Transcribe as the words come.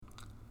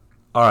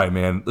All right,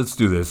 man. Let's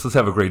do this. Let's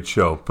have a great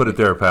show. Put it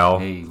there, pal.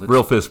 Hey,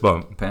 real fist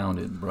bump. Pound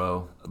it,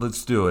 bro.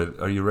 Let's do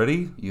it. Are you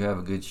ready? You have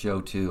a good show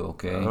too,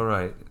 okay? All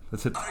right.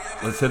 Let's hit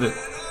it.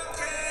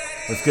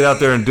 Let's get out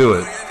there and do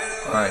it.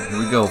 All right, here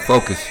we go.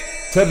 Focus.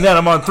 10 down.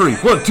 I'm on 3.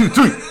 1, 2,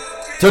 3.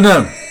 10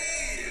 down.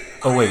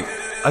 Oh wait,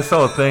 I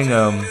saw a thing.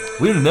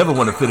 We never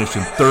want to finish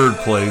in third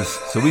place,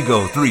 so we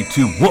go 3,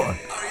 2, 1.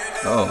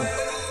 Oh.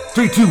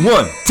 3, 2,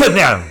 1. 10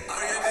 down.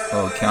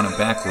 Oh, count it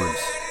backwards.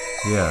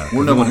 Yeah.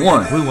 We're number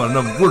one. We're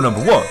number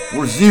one.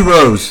 We're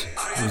zeros.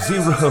 We're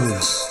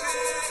zeros.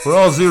 We're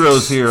all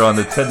zeros here on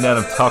the 10 Down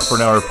of Talk for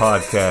an Hour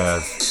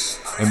podcast.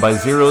 And by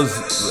zeros,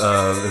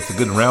 that's a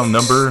good round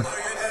number.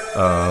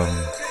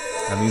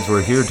 That means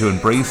we're here to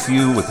embrace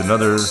you with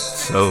another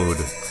sode.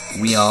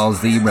 We all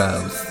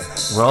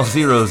zeros. We're all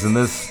zeros in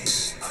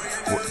this.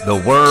 The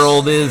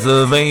world is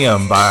a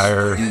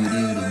vampire.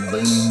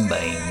 Bang,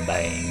 bang,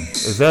 bang.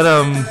 Is that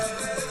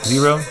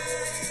Zero?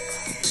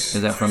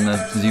 Is that from the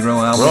Zero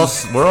album?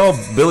 We're all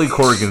Billy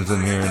Corgans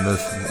in here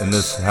in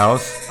this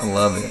house. I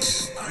love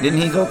it. Didn't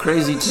he go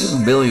crazy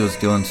too? Billy was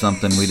doing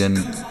something we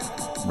didn't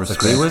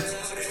respect. Agree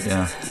with?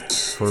 Yeah.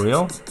 For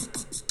real?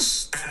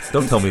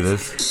 Don't tell me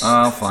this.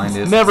 I'll find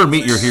it. Never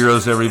meet your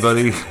heroes,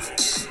 everybody.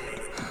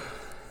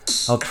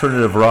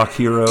 Alternative rock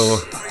hero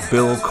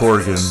Bill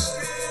Corgan.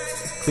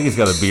 I think he's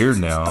got a beard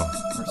now.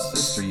 Our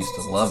sister used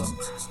to love him.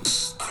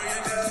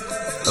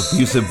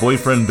 Abusive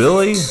boyfriend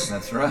Billy?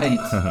 That's right.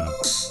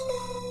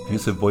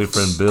 Abusive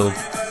boyfriend Bill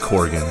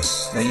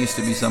Corgan. That used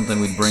to be something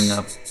we'd bring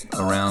up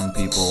around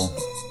people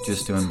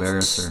just to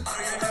embarrass her.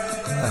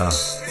 Yeah.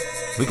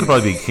 We could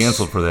probably be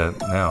canceled for that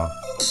now.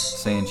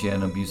 Saying she had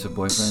an abusive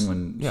boyfriend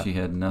when she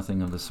had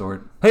nothing of the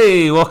sort.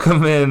 Hey,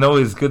 welcome in.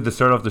 Always good to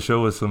start off the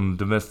show with some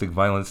domestic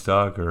violence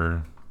talk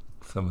or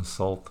some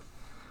assault.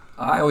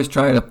 I always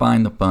try to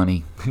find the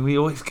funny. We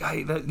always got,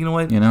 you know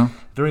what? You know?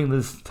 During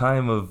this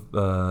time of,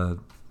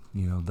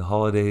 the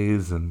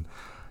holidays and,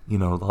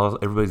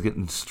 everybody's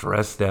getting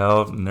stressed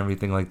out and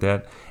everything like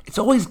that, it's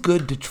always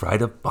good to try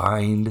to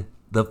find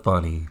the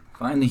funny.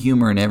 Find the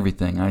humor in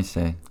everything, I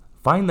say.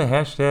 Find the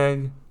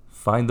hashtag,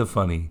 find the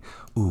funny.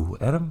 Ooh,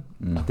 Adam,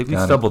 I think we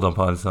stumbled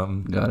upon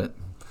something. Got it.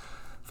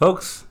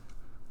 Folks,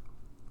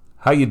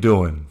 how you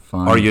doing?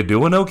 Fine. Are you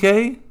doing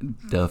okay?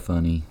 Duh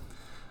funny.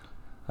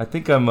 I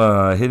think I'm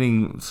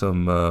hitting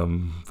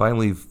some,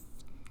 finally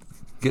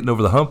getting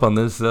over the hump on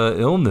this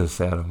illness,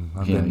 Adam.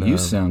 You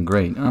sound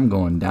great. I'm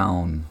going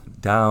down.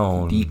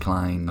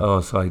 Decline.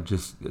 Oh, so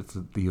it's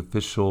the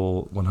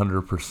official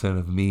 100%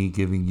 of me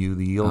giving you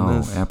the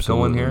illness. Oh,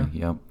 absolutely. Going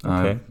here? Yep.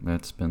 Okay.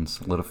 That's been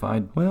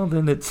solidified. Well,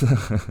 then it's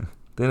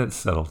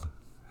settled.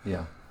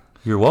 Yeah.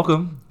 You're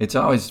welcome. It's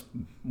always,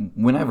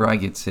 whenever I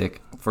get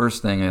sick,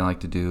 first thing I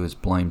like to do is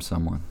blame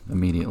someone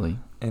immediately.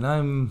 And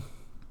I'm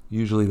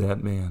usually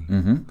that man.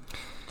 Mm-hmm.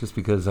 Just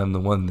because I'm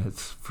the one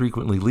that's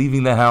frequently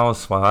leaving the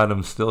house while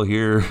Adam's still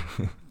here,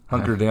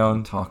 hunkered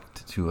down.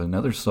 Talked to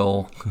another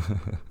soul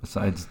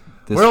besides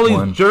this Where are all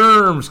one. these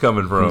germs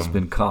coming from? He's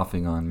been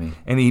coughing on me.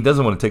 And he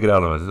doesn't want to take it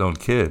out on his own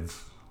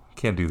kids.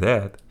 Can't do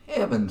that.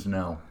 Heavens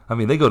no. I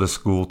mean, they go to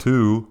school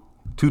too.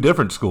 2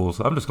 different schools.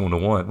 I'm just going to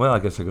one. Well, I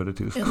guess I go to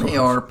 2 schools. And they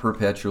are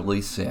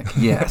perpetually sick.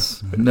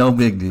 Yes. No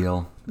big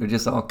deal. They're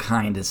just all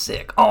kind of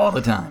sick all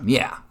the time.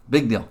 Yeah.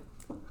 Big deal.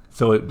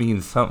 So it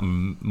means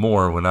something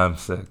more when I'm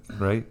sick,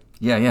 right?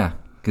 Yeah.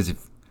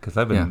 Because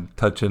I've been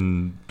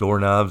touching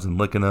doorknobs and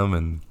licking them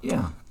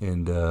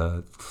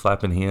and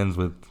slapping hands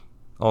with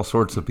all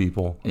sorts of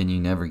people. And you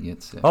never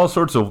get sick. All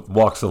sorts of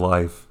walks of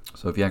life.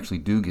 So if you actually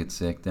do get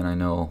sick, then I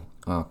know,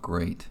 oh,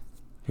 great.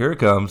 Here it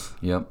comes.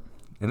 Yep.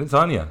 And it's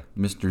on you.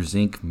 Mr.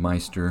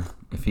 Zinkmeister,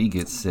 if he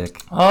gets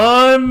sick.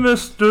 I'm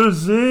Mr.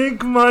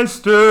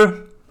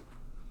 Zinkmeister.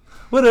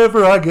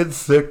 Whenever I get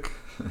sick,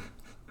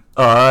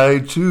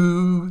 I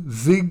choose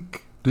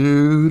zinc.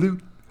 Doo-doo.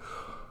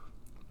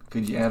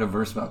 Could you add a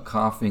verse about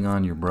coughing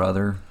on your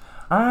brother?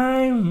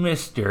 I'm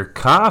Mr.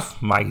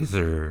 Cough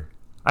Miser.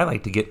 I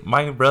like to get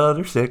my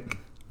brother sick.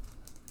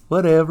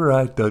 Whatever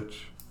I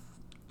touch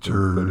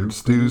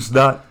turns to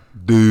snot.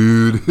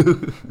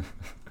 Dude.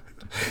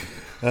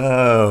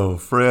 Oh,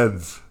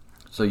 friends.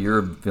 So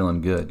you're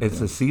feeling good. It's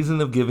a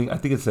season of giving. I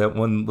think it's that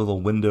one little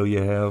window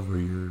you have where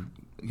you're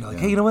like,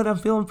 hey, you know what? I'm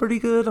feeling pretty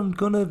good. I'm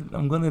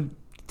gonna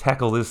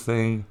tackle this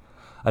thing.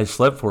 I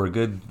slept for a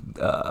good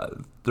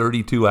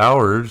 32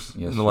 hours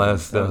in the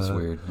last. That was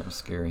weird. That was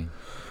scary.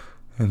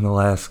 In the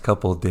last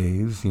couple of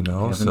days,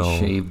 Haven't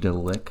shaved a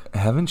lick.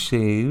 Haven't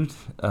shaved.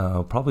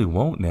 Probably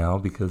won't now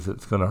because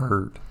it's gonna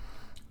hurt.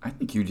 I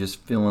think you're just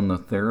feeling the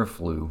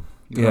TheraFlu.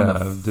 Yeah,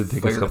 I did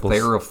take a couple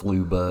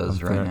TheraFlu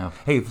buzz right now.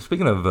 Hey,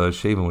 speaking of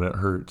shaving when it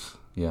hurts,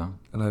 yeah,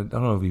 and I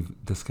don't know if we've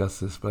discussed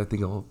this, but I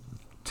think I'll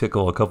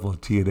tickle a couple of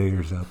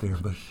TNAers out there.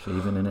 But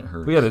shaving and it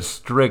hurts. We had a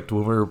strict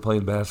when we were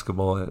playing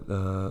basketball at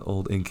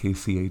old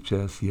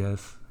NKCHS.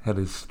 Yes, had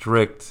a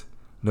strict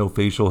no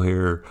facial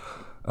hair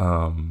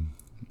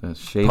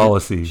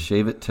policy.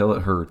 Shave it till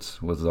it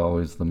hurts was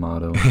always the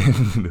motto.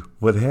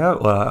 What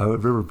happened? I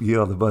remember being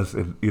on the bus,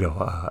 and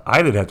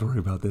I didn't have to worry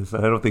about this.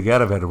 I don't think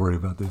Adam had to worry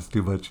about this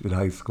too much in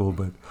high school,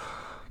 but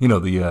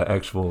the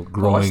actual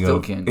growing still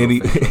of can't go any.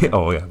 fishing.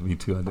 Oh yeah, me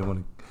too. I didn't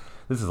want to.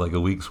 This is like a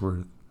week's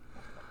worth.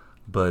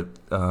 But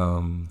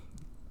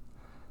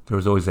there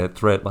was always that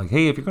threat, like,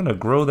 hey, if you're going to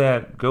grow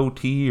that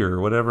goatee or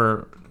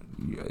whatever,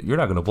 you're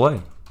not going to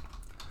play.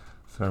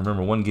 So I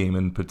remember one game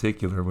in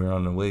particular, we were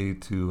on the way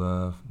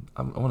to,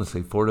 I want to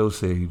say Fort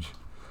Osage,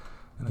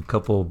 and a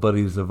couple of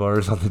buddies of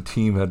ours on the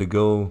team had to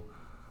go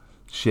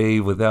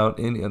shave without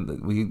any. And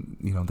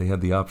they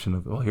had the option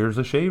of, here's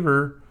a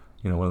shaver,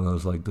 one of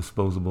those like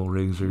disposable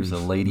razors.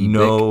 There's a lady.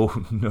 No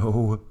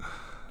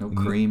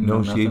cream, no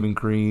nothing? shaving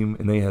cream,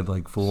 and they had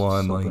like full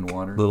on Soap like and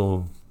water?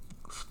 little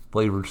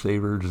flavor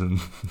savers and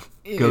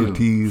Ew,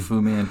 goatees.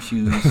 Fu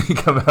Manchus. You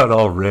come out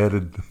all red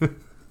and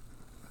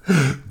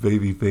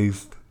baby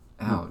faced.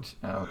 Ouch,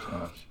 ouch,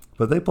 ouch.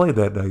 But they played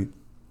that night.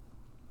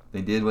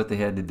 They did what they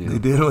had to do. They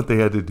did what they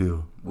had to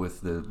do.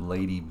 With the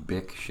lady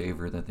Bic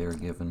shaver that they were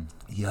given.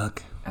 Yuck.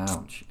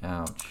 Ouch,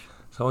 ouch.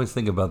 So I always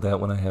think about that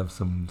when I have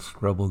some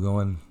scrubble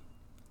going.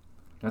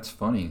 That's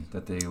funny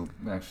that they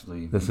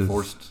actually This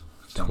enforced is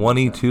something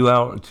like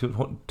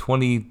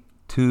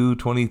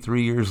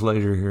 23 years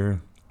later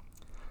here.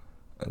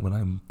 When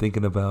I'm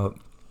thinking about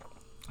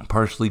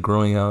partially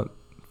growing out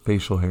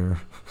facial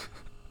hair,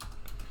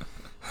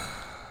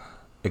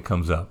 it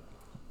comes up.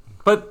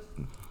 But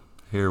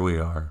here we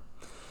are.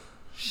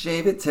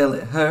 Shave it till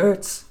it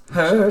hurts,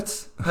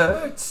 hurts,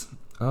 hurts.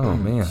 Oh,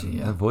 man. Gee,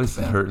 That voice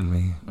is hurting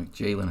me. Like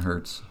Jalen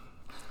Hurts.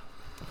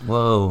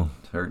 Whoa.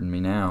 It's hurting me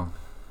now.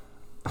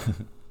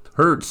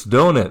 Hurts,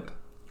 don't it?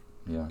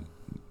 Yeah,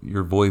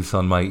 Your voice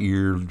on my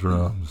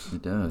eardrums.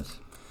 it does.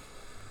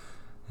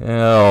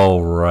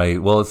 All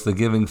right. Well, it's the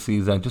giving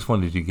season. I just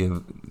wanted to give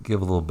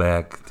a little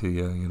back to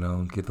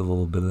you, get a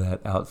little bit of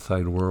that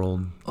outside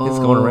world. It's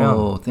going around.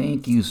 Oh,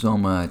 thank you so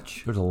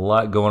much. There's a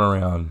lot going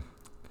around.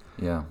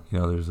 Yeah.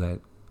 There's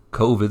that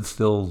COVID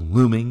still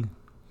looming.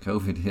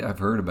 COVID, yeah, I've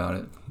heard about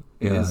it.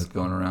 It Yeah, is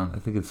going around. I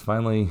think it's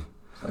finally.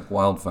 It's like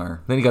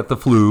wildfire. Then you got the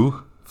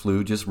flu.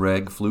 Flu, just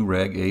flu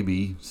reg, A,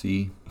 B,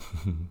 C.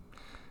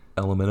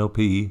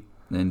 LMNOP.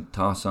 Then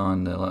toss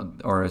on the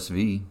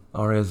RSV.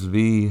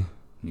 RSV.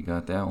 You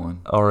got that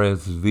one.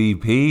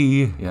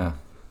 RSVP. Yeah.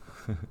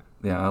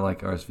 Yeah, I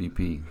like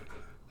RSVP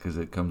because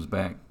it comes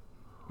back,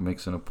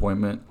 makes an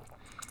appointment,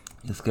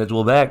 You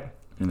schedule back.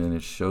 and then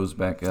it shows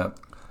back up.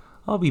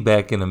 I'll be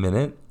back in a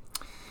minute.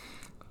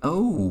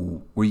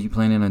 Oh, were you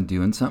planning on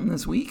doing something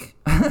this week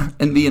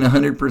and being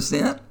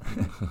 100%?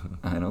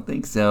 I don't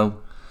think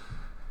so.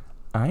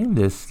 I'm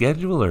the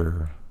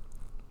scheduler,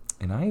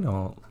 and I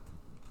don't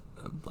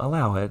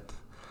allow it.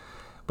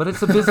 But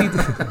it's a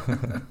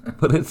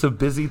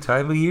busy,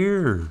 time of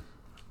year.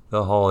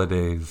 The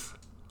holidays.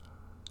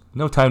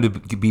 No time to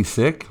be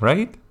sick,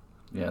 right?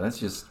 Yeah, that's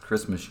just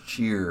Christmas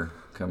cheer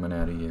coming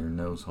out of your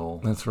nose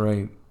hole. That's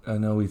right. I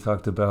know we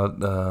talked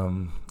about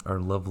our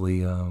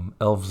lovely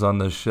elves on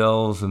the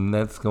shelves, and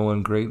that's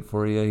going great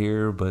for you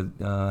here. But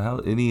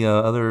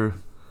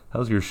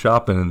how's your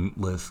shopping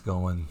list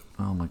going?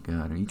 Oh my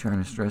God, are you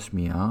trying to stress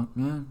me out,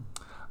 man?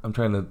 I'm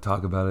trying to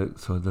talk about it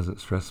so it doesn't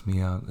stress me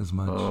out as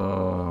much.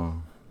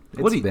 Oh,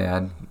 What it's do you-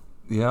 bad.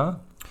 Yeah?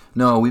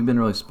 No, we've been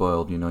really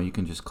spoiled. You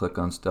can just click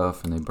on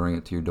stuff and they bring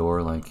it to your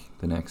door like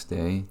the next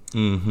day.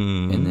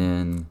 Mm-hmm. And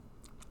then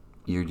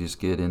you just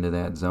get into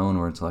that zone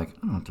where it's like,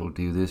 I don't have to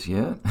do this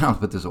yet. I don't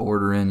put this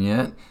order in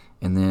yet.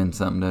 And then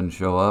something doesn't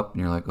show up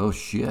and you're like, oh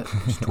shit,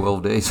 it's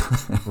 12 days.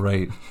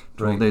 Right.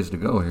 12 days to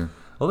go here.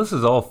 Well, this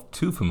is all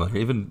too familiar.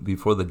 Even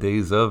before the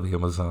days of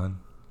Amazon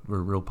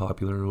were real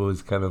popular, it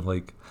was kind of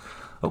like,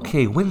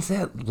 okay, when's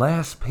that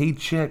last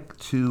paycheck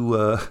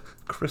to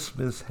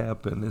Christmas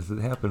happen? Does it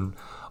happen?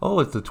 Oh,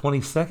 it's the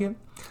 22nd?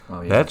 Oh,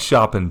 yeah. That's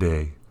shopping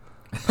day.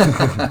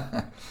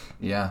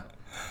 Yeah.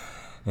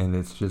 And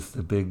it's just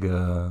a big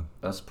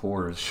Us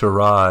poors.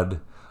 charade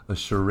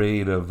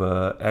of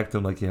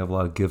acting like you have a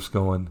lot of gifts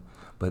going.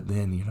 But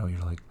then, you're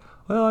like,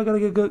 well, I got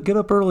to get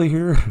up early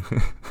here.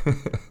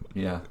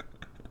 Yeah.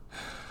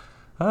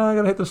 I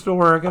got to hit the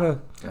store. Yeah.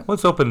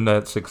 What's open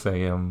at 6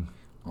 a.m.?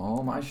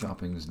 All my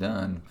shopping's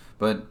done.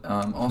 But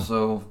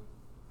also,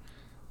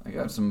 I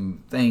got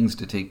some things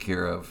to take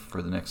care of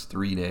for the next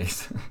 3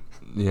 days.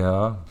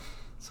 Yeah.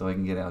 So I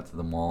can get out to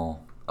the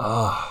mall.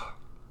 Ah.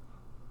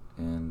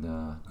 And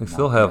They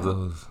still knock it have out.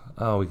 those.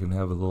 Oh, we can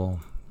have a little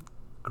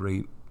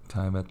great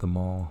time at the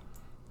mall.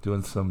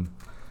 Doing some,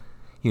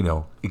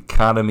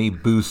 economy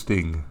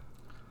boosting.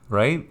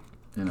 Right?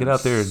 Get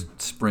out there and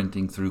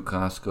sprinting through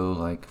Costco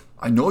like,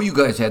 I know you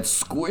guys had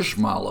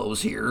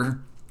Squishmallows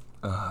here.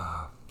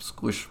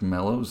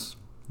 Squishmallows?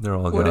 they're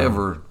all gone.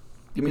 Whatever.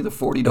 Give me the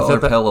 $40 Is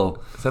that the-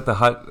 pillow. Is that the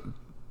hot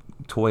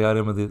toy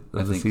item of the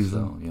I think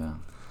season? so, yeah.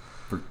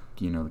 For,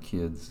 the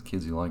kids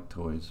who like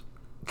toys.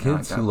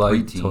 Kids Now, I who got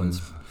like preteens.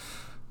 toys.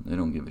 They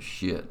don't give a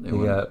shit. They You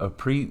want- got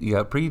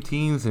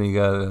preteens and you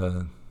got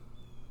a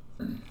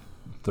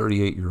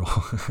 38-year-old.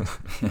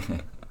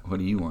 What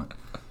do you want?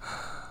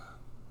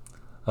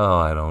 Oh,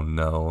 I don't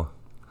know.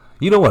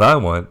 You know what I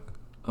want,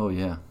 Oh,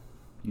 yeah.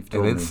 You've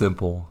told and me. it's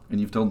simple. And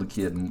you've told the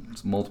kid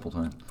multiple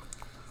times.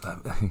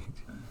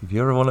 If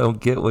you ever want to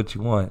get what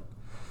you want,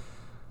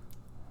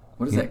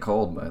 What is that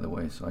called, by the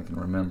way, so I can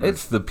remember?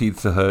 It's the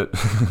Pizza Hut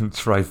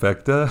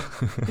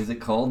trifecta. Is it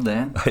called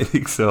that? I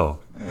think so.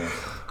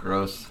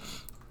 Gross.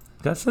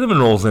 Got cinnamon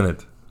rolls in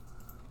it.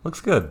 Looks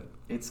good.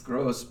 It's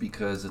gross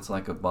because it's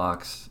like a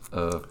box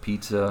of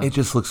pizza. It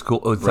just looks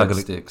cool. Oh, it's not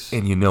gonna, breadsticks.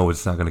 and you know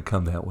it's not going to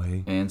come that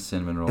way. And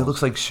cinnamon rolls. It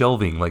looks like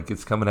shelving, like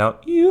it's coming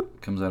out. Yep.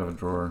 Comes out of a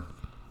drawer.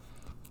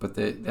 But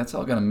that's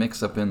all got to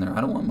mix up in there. I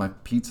don't want my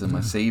pizza,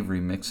 my savory,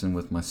 mixing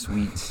with my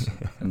sweets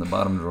in the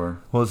bottom drawer.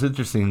 Well, it's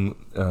interesting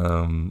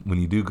when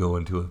you do go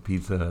into a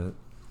Pizza Hut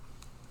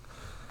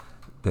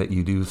that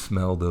you do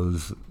smell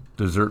those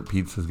dessert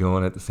pizzas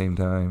going at the same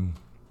time.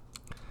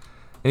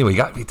 Anyway, you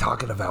got me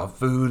talking about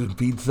food and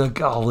pizza.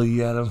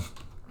 Golly, Adam.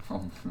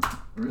 Oh,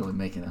 really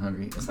making it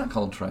hungry. It's not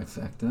called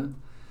trifecta.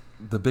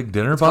 The big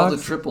dinner It's box? called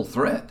a triple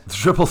threat. The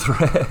triple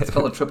threat. It's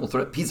called a triple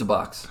threat pizza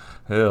box.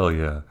 Hell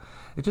yeah.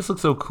 It just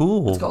looks so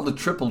cool. It's called a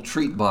triple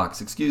treat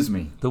box. Excuse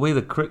me. The way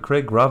the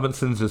Craig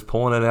Robinson's just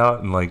pulling it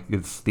out and like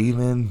it's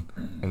steaming,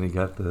 and they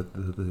got the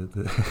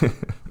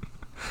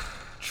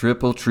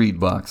Triple treat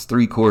box.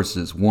 3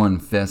 courses, 1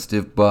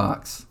 festive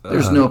box.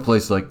 There's no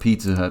place like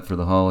Pizza Hut for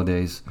the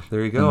holidays.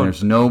 There you go. And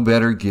there's no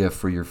better gift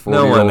for your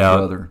 4-year-old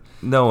brother.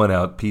 No one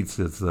out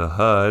Pizza's the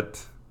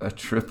Hut. A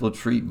triple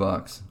treat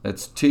box.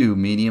 That's 2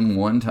 medium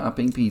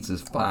 1-topping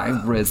pizzas,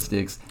 5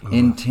 breadsticks,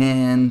 and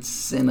 10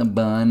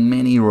 Cinnabon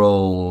mini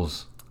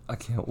rolls. I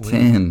can't wait.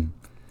 10.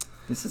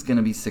 This is going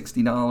to be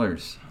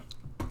 $60.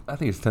 I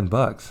think it's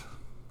 $10.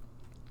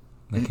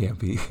 It can't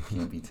be.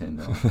 Can't be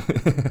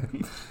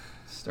 $10.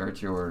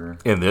 Start your order.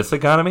 In this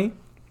economy?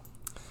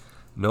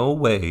 No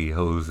way,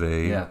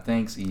 Jose. Yeah,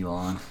 thanks,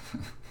 Elon.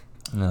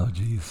 No,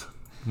 jeez.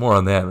 More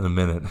on that in a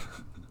minute.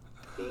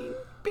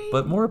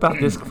 But more about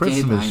this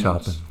Christmas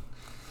shopping.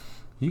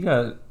 We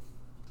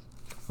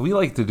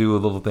like to do a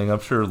little thing. I'm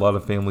sure a lot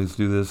of families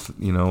do this,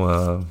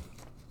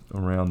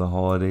 around the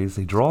holidays.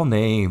 They draw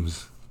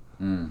names.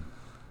 Yes.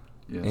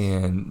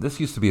 And this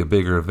used to be a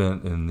bigger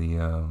event in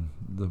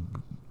the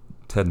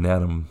Ted and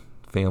Adam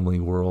family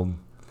world.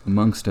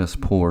 Amongst us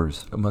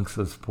poors.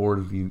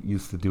 We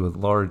used to do a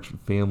large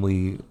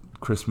family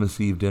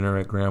Christmas Eve dinner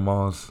at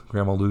Grandma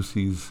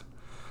Lucy's.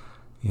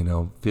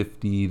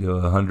 50 to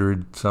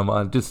 100, some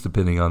odd, just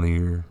depending on the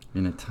year.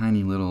 In a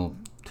tiny little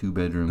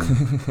 2-bedroom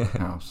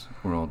house.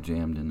 We're all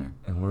jammed in there.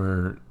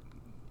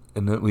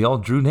 And then we all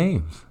drew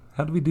names.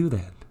 How did we do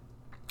that?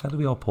 How did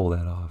we all pull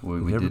that off? Well,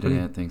 we did it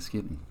at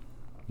Thanksgiving.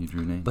 You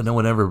drew names. But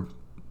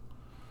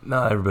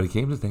not everybody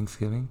came to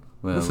Thanksgiving.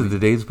 Well, this is the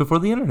days before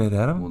the internet,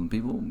 Adam. Well,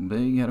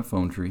 they had a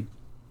phone tree.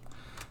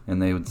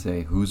 And they would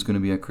say, who's going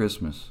to be at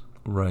Christmas?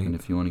 Right. And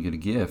if you want to get a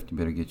gift, you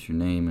better get your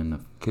name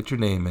in. Get your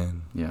name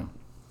in. Yeah.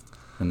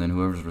 And then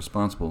whoever's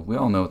responsible. We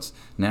all know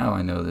now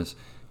I know this.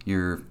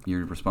 You're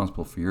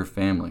responsible for your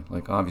family.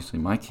 Like, obviously,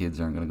 my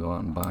kids aren't going to go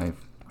out and buy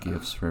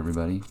gifts for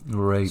everybody.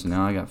 Right. So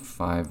now I got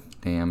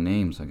 5 damn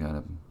names I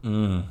got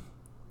to...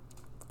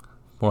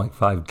 More like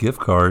 5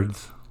 gift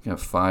cards. Got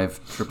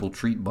 5 triple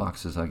treat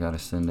boxes I got to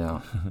send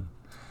out.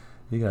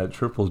 You got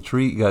triple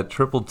treat, you got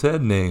triple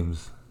Ted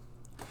names.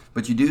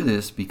 But you do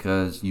this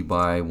because you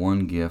buy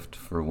one gift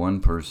for one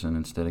person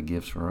instead of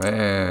gifts for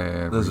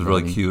everybody. This is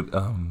really cute.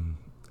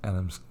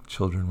 Adam's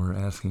children were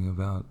asking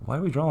about, why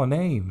are we drawing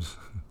names?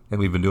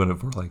 And we've been doing it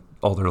for like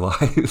all their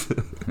lives.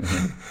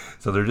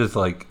 So they're just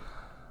like,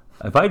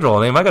 if I draw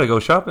a name, I got to go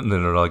shopping. And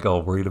then they're like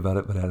all worried about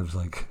it. But Adam's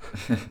like,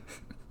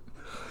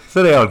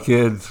 sit down,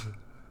 kids.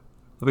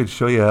 Let me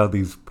show you how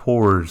these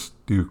poors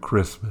do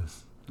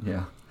Christmas.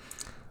 Yeah.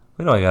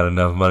 We don't got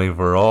enough money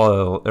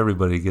for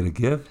everybody to get a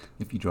gift.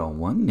 If you draw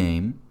one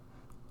name,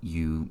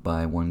 you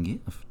buy one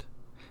gift.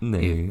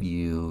 If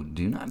you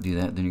do not do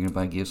that, then you're going to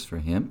buy gifts for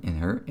him and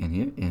her and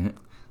him and her.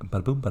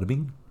 Bada boom, bada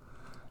bing.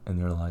 And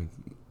they're like,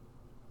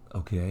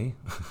 okay.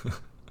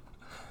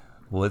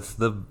 What's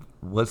the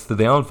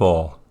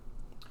downfall?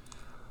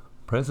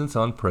 Presents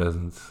on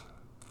presents.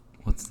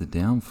 What's the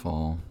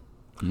downfall?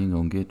 You ain't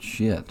going to get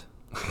shit.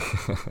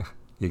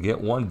 You get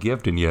one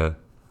gift and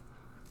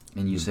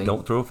you say,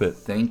 don't throw a fit.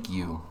 Thank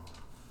you.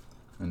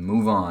 And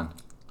move on.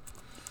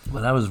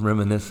 Well, I was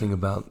reminiscing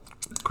about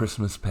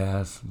Christmas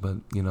past, but,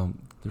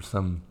 there's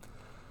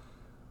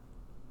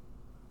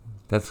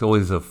that's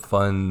always a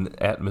fun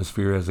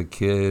atmosphere as a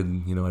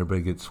kid.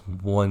 Everybody gets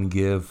one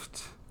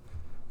gift.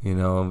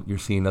 You're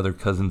seeing other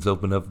cousins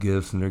open up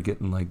gifts and they're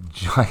getting like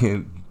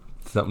giant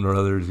something or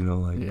others,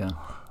 yeah.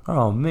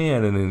 Oh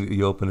man, and then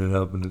you open it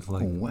up and it's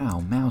like, oh, wow,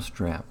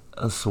 mousetrap.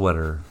 A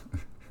sweater.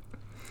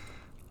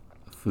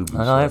 FUBU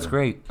sweater. That's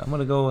great. I'm going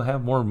to go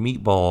have more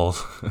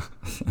meatballs.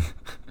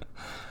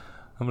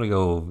 I'm going to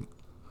go.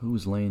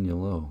 Who's laying you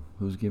low?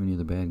 Who's giving you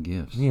the bad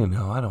gifts? I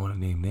don't want to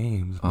name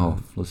names.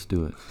 Oh, let's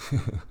do it.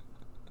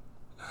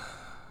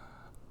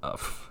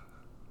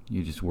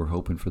 You just were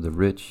hoping for the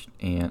rich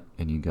aunt,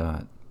 and you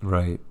got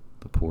right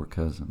the poor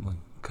cousin. Like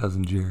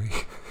Cousin Jerry.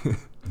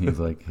 He's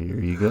like, here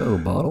you go,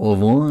 bottle of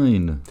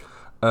wine.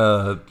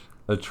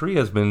 A tree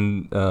has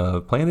been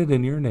planted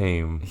in your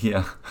name.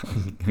 Yeah,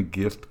 a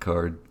gift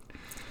card.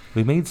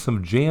 We made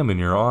some jam in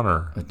your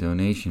honor. A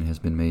donation has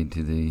been made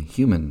to the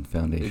Human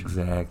Foundation.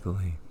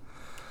 Exactly.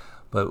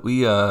 But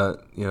we,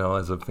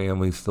 as a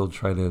family, still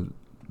try to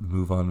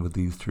move on with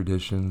these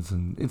traditions,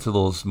 and it's a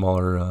little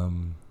smaller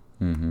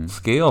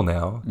scale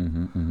now.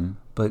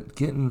 But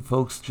getting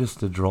folks just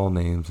to draw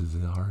names is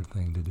a hard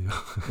thing to do.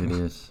 It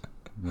is.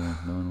 Yeah,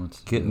 no one wants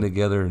to getting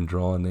together and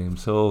drawing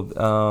names. So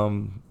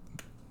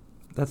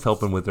that's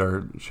helping with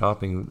our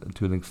shopping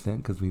to an extent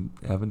because we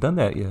haven't done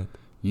that yet.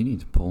 You need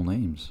to pull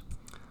names.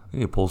 I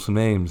need to pull some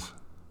names.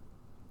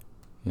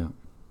 Yeah.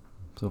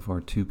 So far,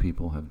 2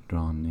 people have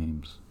drawn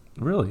names.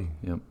 Really?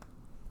 Yep.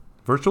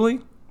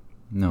 Virtually?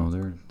 No,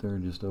 they're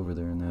just over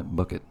there in that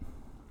bucket.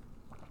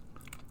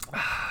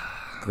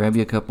 Grab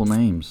you a couple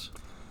names.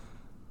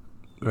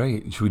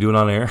 Right. Should we do it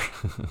on air?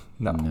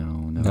 No.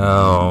 No.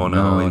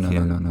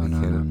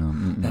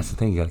 That's the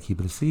thing. You got to keep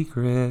it a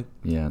secret.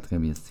 Yeah, it's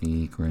gonna be a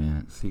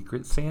secret.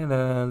 Secret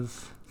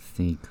Santas.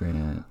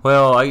 Secret.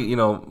 Well,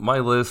 my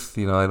list,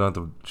 I don't have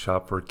to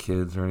shop for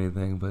kids or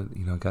anything, but,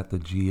 I got the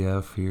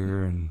GF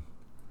here, and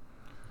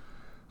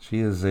she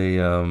is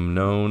a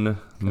known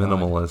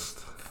minimalist.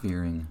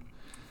 Fearing.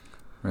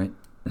 Right?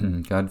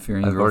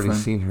 God-fearing I've girlfriend. already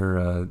seen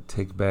her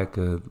take back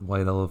a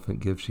white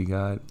elephant gift she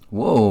got.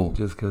 Whoa.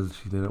 Just because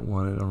she didn't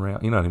want it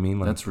around. You know what I mean?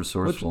 That's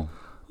resourceful.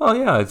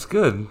 Yeah, it's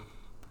good.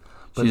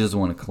 But she doesn't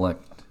want to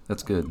collect.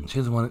 That's good. She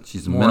doesn't want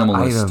She's more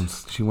minimalist.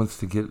 items. She wants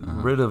to get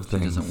rid of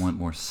things. She doesn't want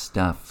more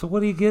stuff. So what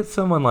do you get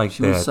someone like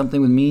She that? wants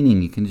something with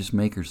meaning. You can just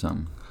make her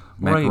something.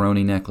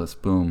 Macaroni necklace.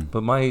 Boom.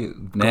 But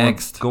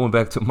Next. Going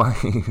back to my...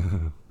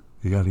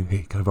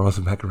 Hey, can I borrow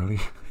some macaroni?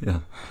 Yeah.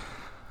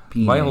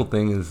 My whole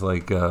thing is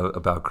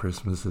about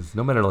Christmas is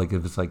no matter if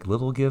it's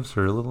little gifts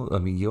or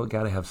you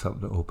got to have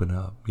something to open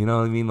up. You know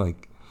what I mean?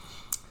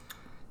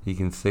 You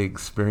can say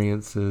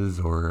experiences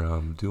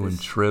or doing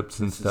trips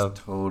and stuff. This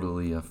is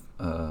totally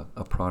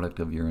a product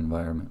of your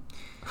environment.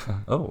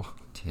 Oh,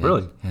 Ted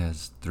really?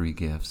 has 3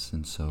 gifts,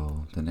 and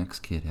so the next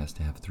kid has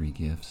to have 3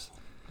 gifts.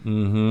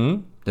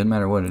 Mm-hmm. Doesn't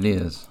matter what it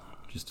is,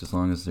 just as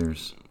long as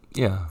there's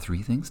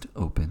 3 things to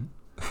open.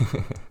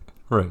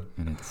 Right.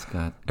 And it's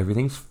got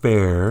everything's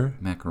fair.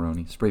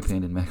 Macaroni, spray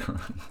painted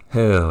macaroni.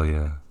 Hell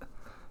yeah.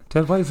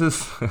 Ted, why is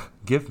this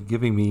gift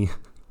giving me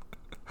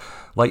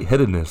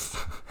lightheadedness?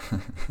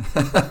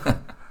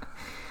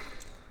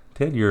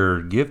 Ted,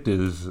 your gift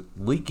is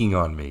leaking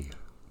on me.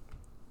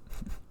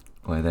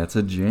 Why, that's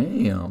a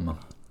jam.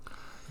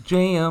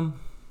 Jam.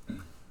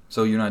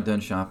 So you're not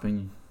done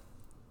shopping?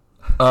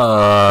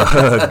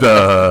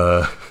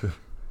 Duh. I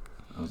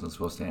wasn't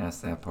supposed to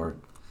ask that part.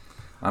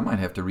 I might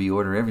have to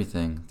reorder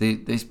everything.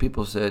 These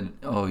people said,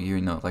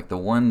 the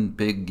one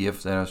big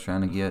gift that I was trying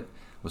to get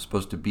was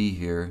supposed to be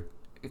here,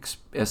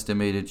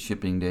 estimated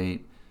shipping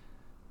date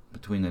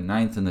between the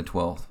 9th and the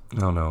 12th.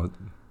 Oh, no.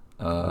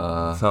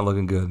 It's not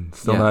looking good.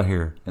 Still not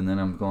here. And then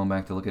I'm going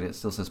back to look at it. It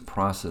still says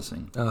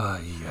processing. Yeah.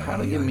 How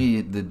to give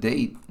me the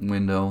date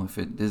window if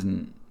it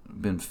isn't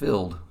been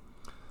filled?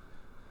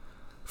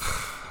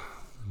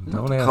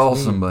 Don't ask Call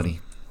me. somebody.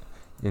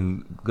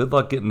 And good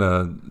luck getting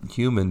a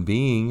human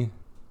being.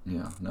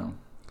 Yeah, no.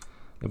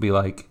 It'd be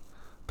like,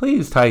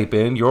 please type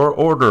in your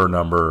order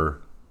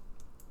number.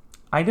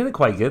 I didn't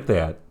quite get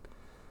that.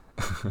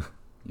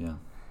 Yeah.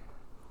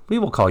 We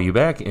will call you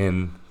back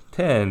in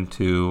 10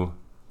 to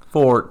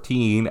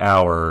 14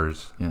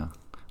 hours. Yeah.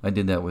 I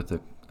did that with a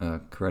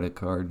credit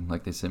card.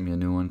 They sent me a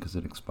new one because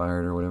it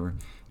expired or whatever.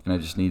 And I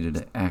just needed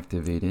to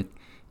activate it.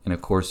 And,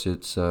 of course,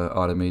 it's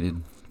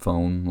automated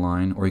phone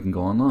line, or you can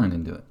go online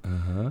and do it.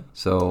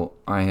 So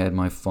I had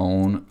my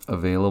phone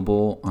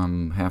available.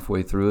 I'm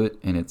halfway through it,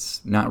 and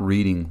it's not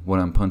reading what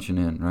I'm punching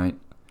in, right?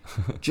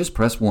 Just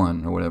press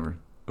 1 or whatever.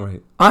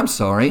 Right. I'm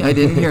sorry, I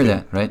didn't hear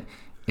that, right?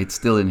 It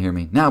still didn't hear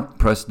me. Now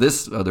press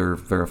this other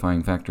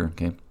verifying factor.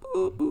 Okay.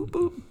 Boop, boop,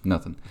 boop.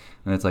 Nothing.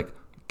 And it's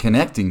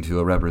connecting to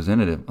a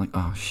representative.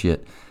 Oh,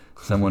 shit.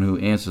 Someone who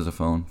answers the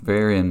phone.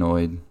 Very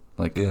annoyed.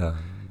 Yeah.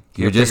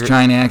 You're just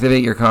trying to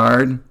activate your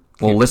card?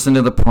 Well, listen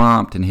to the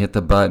prompt and hit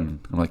the button.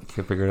 I'm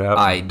can't figure it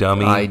out,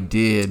 dummy. I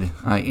did.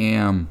 I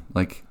am.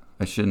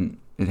 I shouldn't.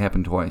 It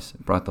happened twice.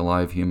 It brought the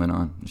live human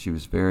on. She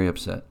was very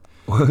upset.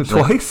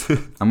 Twice?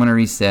 I'm going to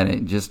reset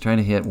it. Just try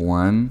to hit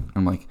 1.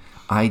 I'm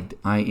I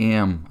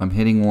am. I'm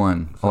hitting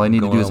 1. All I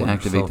need to do is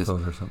activate this.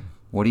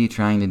 What are you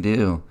trying to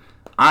do?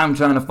 I'm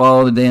trying to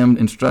follow the damn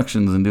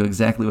instructions and do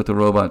exactly what the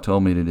robot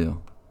told me to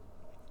do.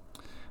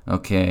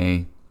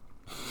 Okay.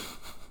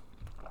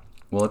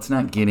 Well, it's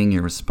not getting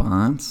your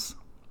response.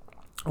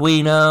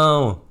 We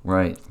know.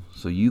 Right.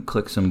 So you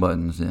click some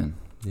buttons in.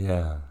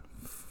 Yeah.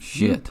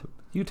 Shit.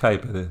 You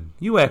type it in.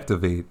 You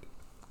activate.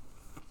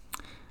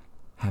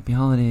 Happy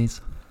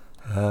holidays.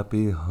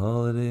 Happy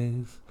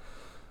holidays.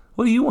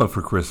 What do you want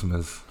for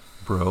Christmas,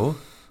 bro?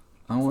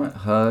 I want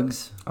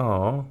hugs.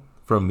 Oh,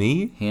 from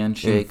me?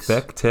 Handshakes.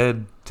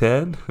 Infected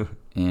Ted?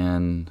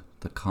 And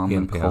the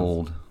common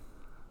cold.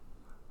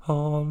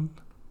 On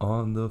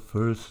the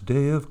first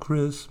day of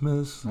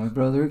Christmas, my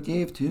brother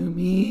gave to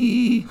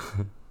me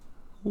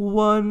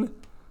one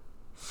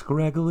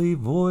scraggly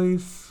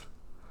voice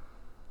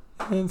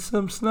and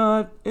some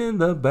snot in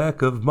the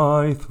back of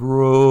my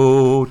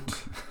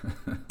throat.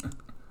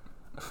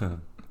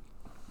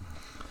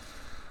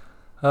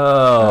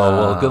 Oh,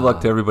 well, good luck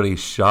to everybody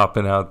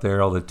shopping out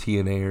there, all the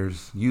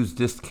TNAers. Use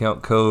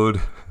discount code.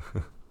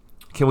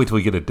 Can't wait till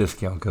we get a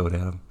discount code,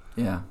 Adam.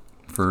 Yeah,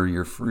 for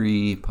your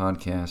free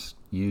podcast,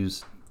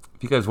 use.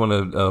 If you guys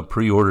want to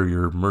pre-order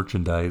your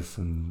merchandise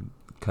and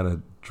kind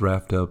of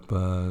draft up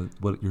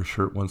what your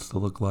shirt wants to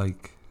look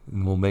like,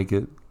 and we'll make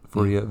it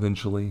for you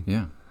eventually.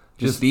 Yeah.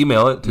 Just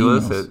email it to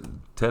us at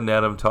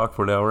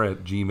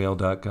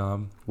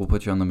 10adamtalkforanour@gmail.com. We'll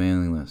put you on the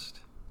mailing list.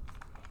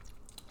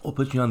 We'll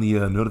put you on the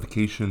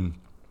notification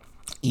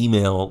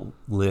email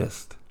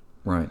list.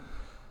 Right.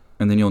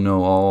 And then you'll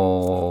know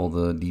all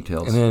the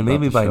details. And then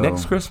maybe by show.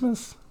 next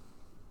Christmas,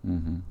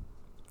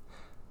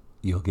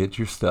 you'll get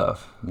your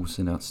stuff. We'll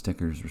send out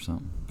stickers or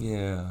something.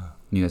 Yeah.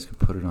 You guys can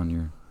put it on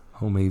your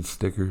homemade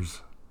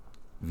stickers.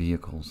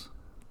 Vehicles.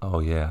 Oh,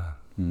 yeah.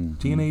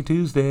 TNA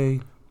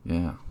Tuesday.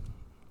 Yeah.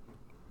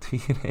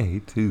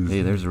 TNA Tuesday.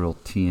 Hey, there's a real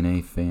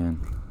TNA fan.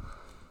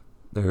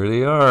 There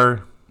they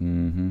are.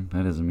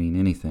 That doesn't mean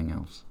anything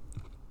else.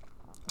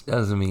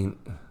 Doesn't mean...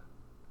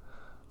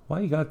 Why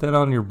you got that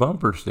on your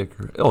bumper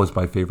sticker? Oh, it's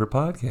my favorite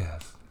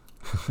podcast.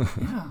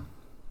 Yeah.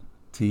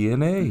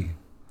 TNA.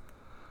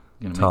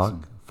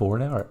 Talk for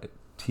an hour.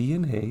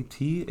 TNA.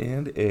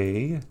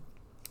 T&A.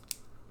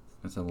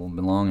 That's a little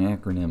long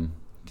acronym.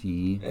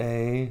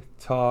 A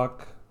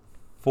talk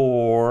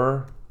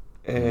for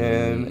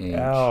an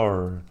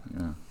hour.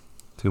 Yeah.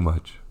 Too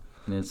much.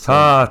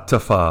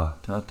 Tatfa.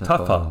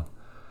 Tatfa.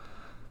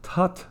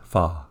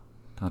 Tatfa.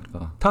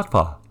 Tatfa.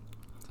 Tatfa.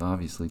 It's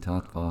obviously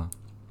Tatfa.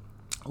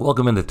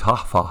 Welcome into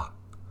Tatfa.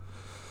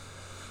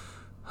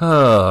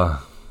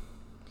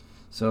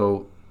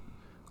 So,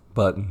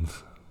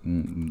 buttons.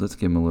 Let's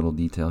give him a little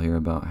detail here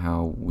about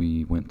how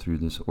we went through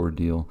this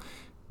ordeal.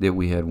 That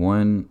we had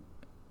one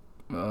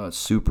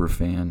super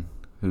fan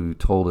who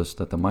told us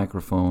that the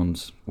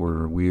microphones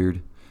were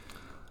weird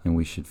and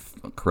we should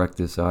correct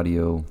this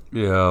audio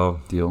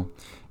deal.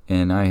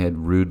 And I had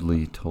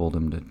rudely told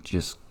him to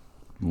just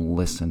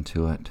listen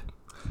to it.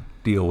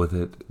 Deal with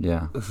it.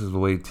 Yeah. This is the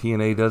way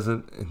TNA does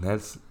it, and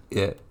that's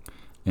it.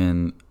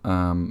 And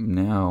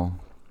now,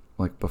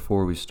 like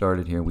before we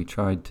started here, we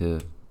tried to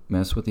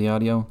mess with the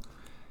audio.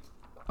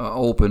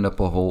 Opened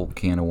up a whole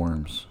can of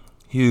worms.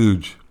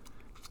 Huge.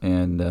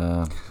 And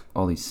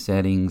all these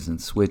settings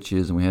and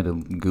switches, and we had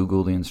to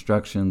Google the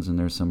instructions, and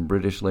there's some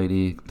British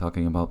lady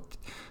talking about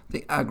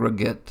the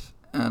aggregate,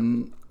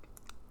 and...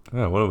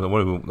 Yeah,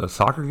 what a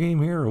soccer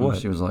game here, or what?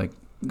 She was like,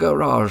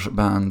 garage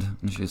band,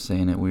 and she was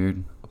saying it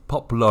weird.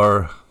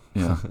 Popular.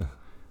 Yeah.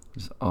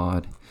 It's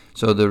odd.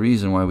 So the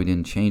reason why we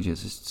didn't change it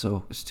is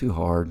it's too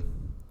hard.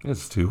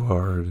 It's too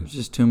hard. There's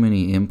just too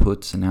many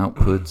inputs and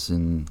outputs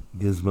and...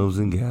 gizmos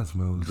and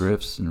gasmos.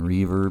 Drifts and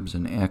reverbs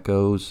and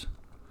echoes.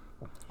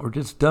 We're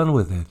just done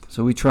with it.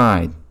 So we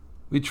tried.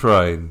 We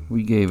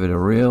gave it a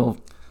real...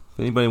 If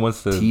anybody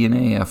wants to...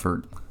 TNA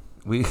effort.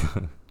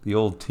 The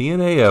old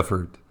TNA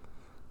effort.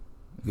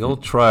 The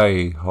old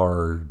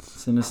try-hards.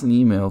 Send us an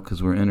email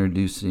because we're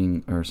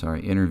interviewing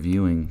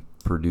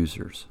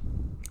producers.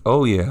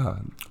 Oh, yeah.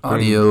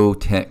 Audio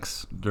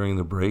techs. During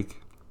the break?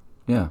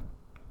 Yeah.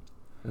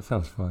 That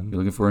sounds fun. You're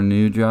looking for a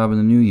new job in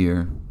the new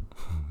year.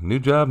 New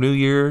job, new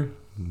year,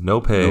 no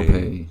pay. No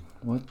pay.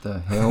 What the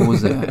hell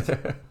was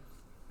that?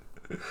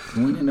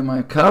 Went into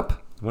my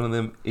cup? One of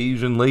them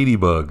Asian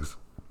ladybugs.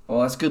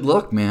 Oh, that's good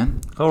luck,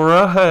 man. All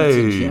right.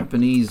 It's a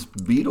Japanese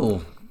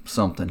beetle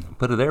something.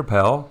 Put it there,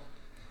 pal.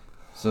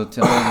 So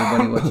tell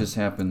everybody what just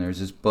happened. There's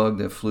this bug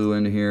that flew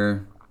into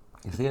here.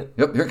 You see it?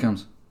 Yep, here it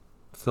comes.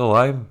 Still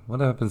alive? What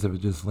happens if it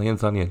just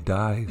lands on you and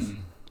dies? Is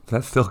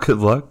that still good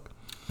luck?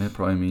 That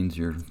probably means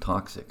you're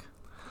toxic.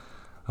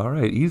 All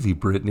right, easy,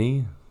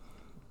 Brittany.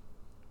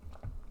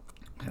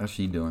 How's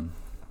she doing?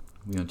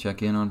 We gonna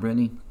check in on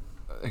Brittany?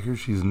 I hear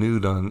she's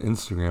nude on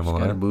Instagram a lot. She's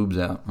got her boobs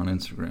out on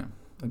Instagram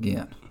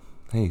again.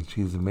 Hey,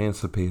 she's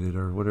emancipated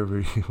or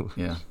whatever you...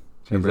 Yeah.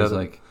 Everybody's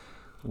like,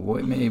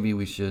 what? Maybe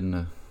we shouldn't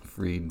have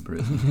freed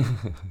Brittany.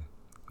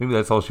 Maybe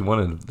that's all she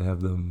wanted, to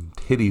have them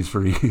titties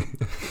free.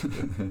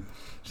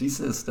 She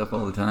says stuff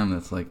all the time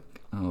that's like,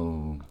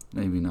 oh,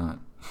 maybe not.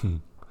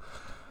 Am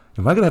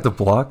I going to have to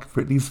block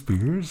Britney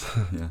Spears?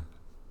 Yeah. Am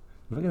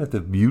I going to have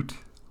to mute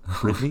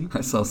Britney?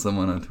 I saw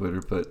someone on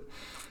Twitter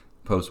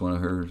post one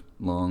of her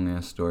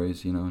long-ass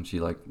stories, and she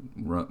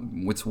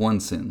it's one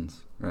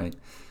sentence, right?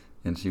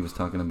 And she was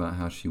talking about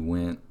how she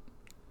went,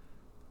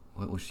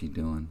 what was she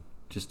doing?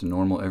 Just a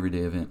normal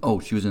everyday event.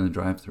 Oh, she was in the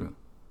drive-thru,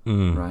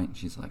 right?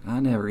 She's like, I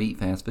never eat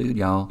fast food,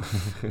 y'all.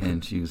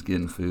 And she was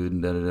getting food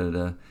and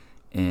da-da-da-da.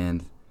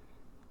 And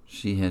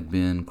she had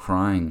been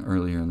crying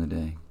earlier in the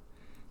day.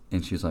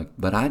 And she was like,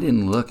 but I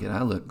didn't look it.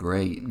 I looked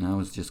great. And I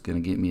was just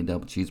going to get me a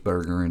double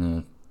cheeseburger and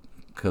a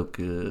Coke,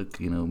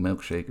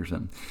 milkshake or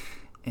something.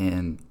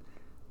 And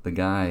the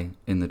guy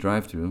in the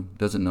drive-thru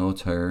doesn't know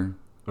it's her.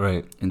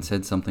 Right. And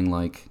said something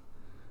like,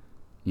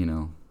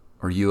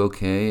 are you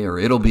okay? Or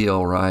it'll be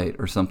all right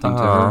or something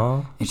to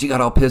her. And she got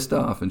all pissed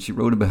off and she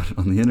wrote about it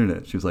on the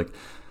internet. She was like,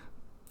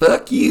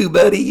 fuck you,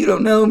 buddy. You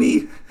don't know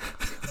me.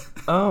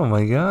 Oh,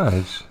 my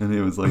gosh. And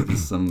it was like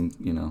just some,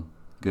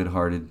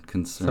 good-hearted,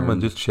 concerned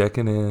Someone just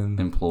checking in.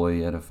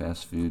 employee at a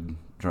fast food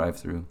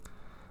drive-thru.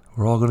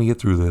 We're all going to get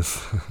through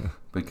this.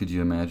 But could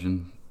you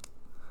imagine?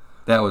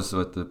 That was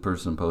what the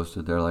person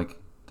posted. They're like,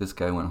 this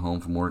guy went home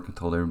from work and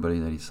told everybody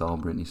that he saw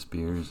Britney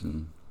Spears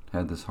and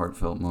had this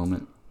heartfelt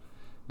moment.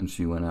 And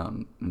she went out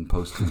and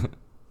posted,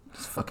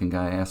 this fucking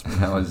guy asked me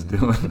how I was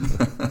doing.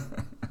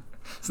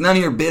 It's none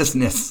of your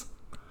business.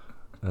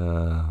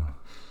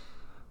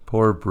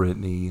 Poor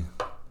Britney.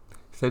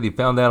 Said he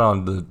found that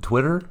on the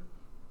Twitter?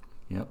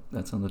 Yep,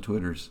 that's on the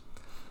Twitters.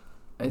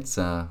 It's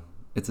a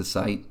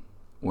site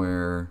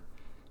where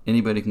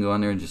anybody can go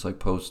on there and just like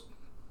post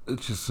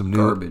It's just some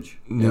garbage,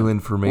 new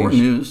information. or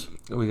news,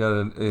 We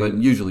got but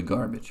usually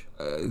garbage.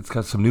 It's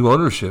got some new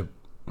ownership,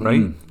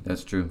 right?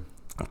 That's true.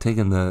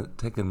 Taking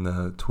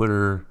the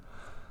Twitter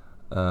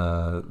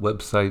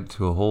website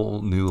to a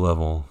whole new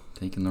level.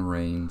 Taking the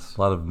reins.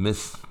 A lot of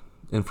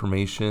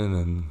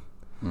misinformation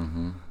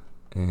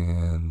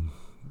and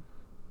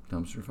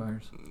Dumpster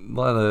fires. a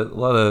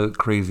lot of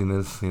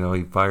craziness. You know,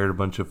 he fired a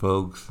bunch of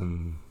folks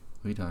and.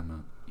 What are you talking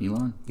about?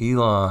 Elon?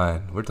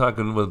 Elon. We're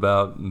talking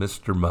about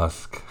Mr.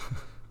 Musk.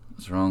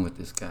 What's wrong with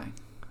this guy?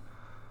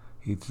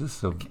 He's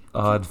just an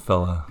odd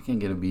fella. I can't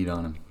get a beat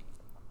on him.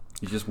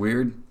 He's just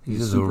weird. He's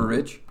just super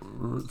rich.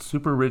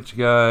 Super rich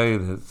guy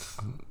that's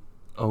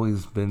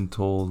always been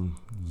told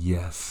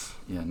yes.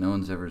 Yeah, no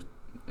one's ever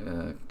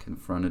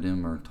confronted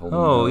him or told him.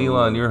 Oh, no,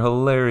 Elon, you're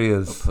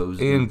hilarious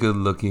opposed and him. good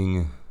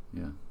looking.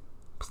 Yeah.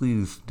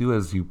 Please do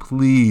as you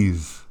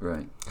please.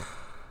 Right.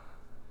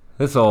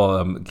 This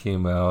all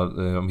came out.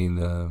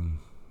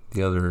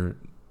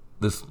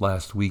 This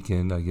last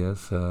weekend, I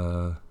guess.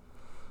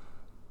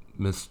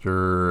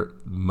 Mr.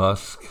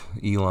 Musk,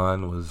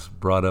 Elon, was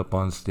brought up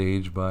on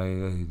stage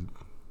by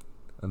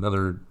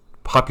another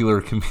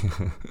popular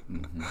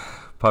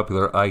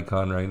popular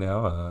icon right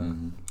now,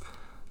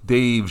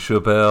 Dave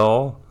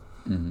Chappelle,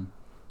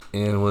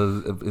 and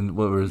was in,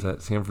 what was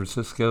that, San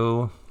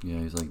Francisco? Yeah,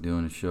 he's like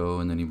doing a show,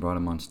 and then he brought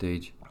him on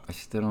stage. I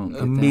still don't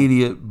get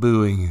Immediate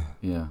booing.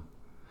 Yeah.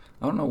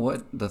 I don't know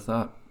what the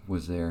thought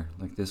was there.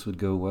 Like, this would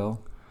go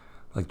well.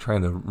 Like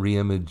trying to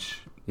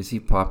re-image. Is he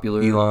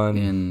popular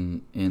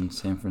Elon in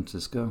San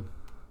Francisco?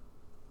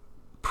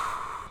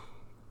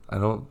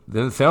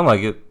 Didn't sound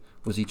like it.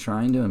 Was he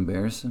trying to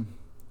embarrass him?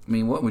 I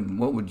mean, what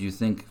would you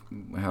think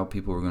how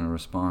people were going to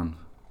respond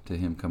to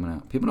him coming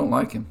out? People don't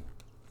like him.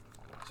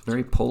 It's a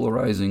very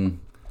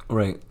polarizing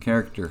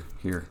character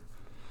here.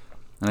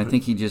 And I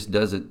think he just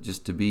does it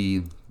just to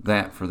be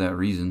that for that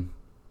reason.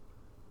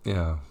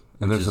 Yeah.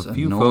 And there's a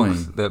few annoying.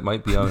 folks that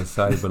might be on his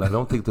side, but I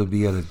don't think they'll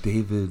be at a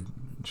David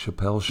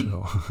Chappelle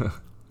show.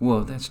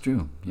 Well, that's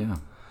true. Yeah.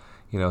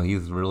 You know,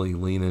 he's really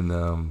leaning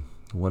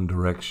one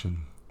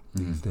direction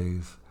these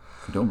days.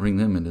 Don't bring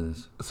them into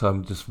this. So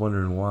I'm just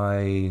wondering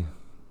why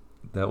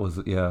that was,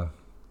 So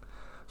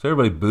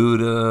everybody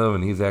booed him,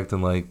 and he's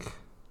acting like,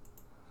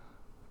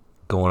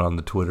 going on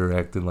the Twitter,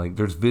 acting like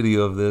there's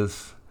video of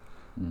this.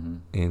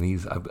 And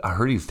I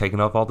heard he's taking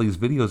off all these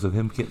videos of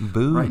him getting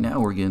booed. Right now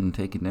we're getting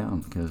taken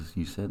down because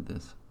you said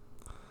this.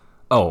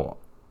 Oh.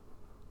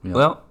 Yeah.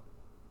 Well,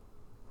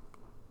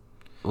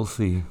 we'll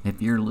see.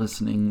 If you're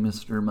listening,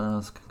 Mr.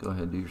 Musk, go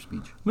ahead, do your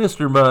speech.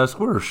 Mr. Musk,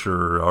 we're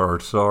sure are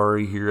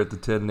sorry here at the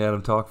Ted and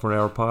Adam Talk for an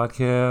Hour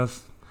podcast.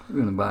 We're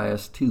going to buy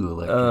us 2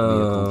 electric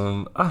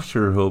vehicles. I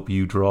sure hope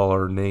you draw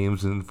our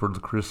names in for the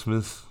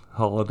Christmas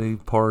holiday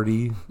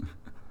party.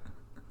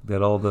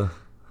 That all the...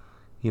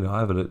 You know,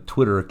 I have a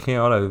Twitter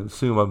account. I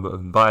assume I'm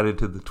invited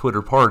to the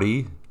Twitter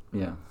party.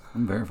 Yeah,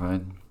 I'm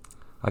verified.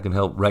 I can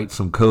help write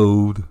some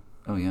code.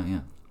 Oh,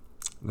 yeah.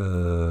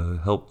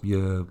 Help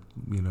you,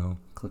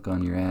 Click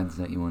on your ads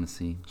that you want to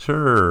see.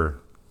 Sure.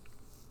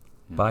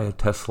 Yeah. Buy a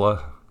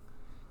Tesla.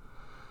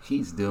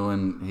 He's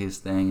doing his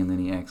thing, and then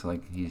he acts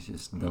like he's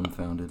just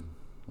dumbfounded.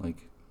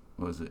 Like,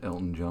 what was it,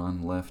 Elton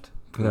John left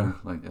Twitter?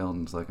 Yeah. Like,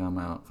 Elton's like, I'm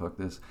out, fuck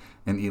this.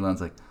 And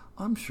Elon's like,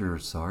 I'm sure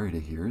sorry to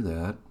hear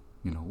that.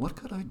 What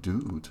could I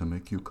do to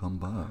make you come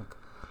back?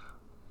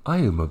 I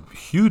am a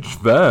huge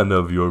fan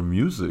of your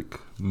music,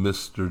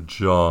 Mr.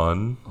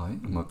 John. I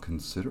am a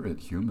considerate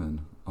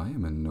human. I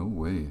am in no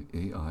way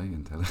AI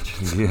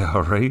intelligence. Yeah,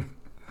 right?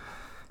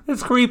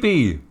 It's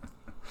creepy.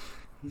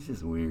 He's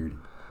just weird.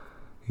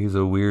 He's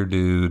a weird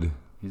dude.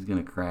 He's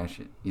going to crash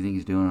it. You think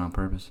he's doing it on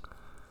purpose?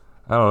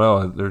 I don't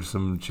know. There's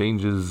some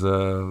changes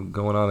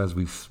going on as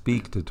we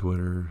speak to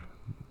Twitter.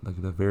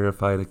 Like the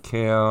verified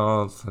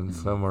accounts, and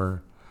some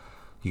are...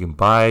 You can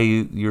buy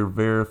your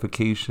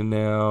verification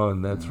now,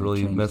 and that's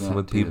really messing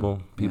with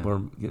people. People are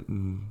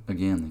getting...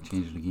 Again, they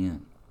changed it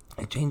again.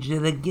 They changed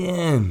it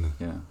again.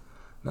 Yeah.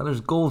 Now there's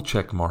gold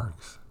check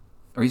marks.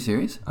 Are you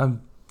serious?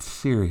 I'm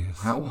serious.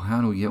 How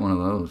do we get one of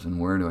those, and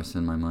where do I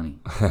send my money?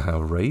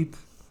 Right?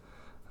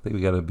 I think we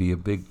got to be a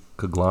big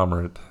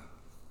conglomerate.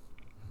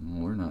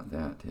 Well, we're not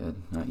that, Ted.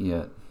 Not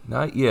yet.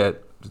 Not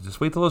yet. Just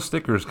wait till those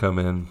stickers come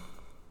in.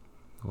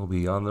 We'll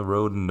be on the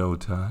road in no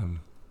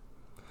time.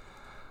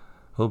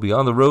 We'll be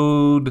on the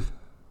road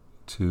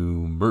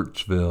to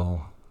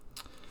Merchville.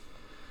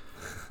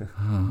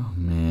 Oh,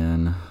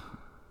 man.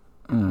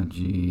 Oh,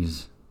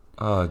 jeez.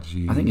 Oh,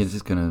 geez. I think it's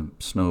just gonna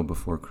snow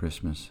before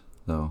Christmas,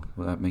 though.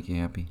 Will that make you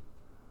happy?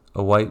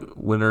 A white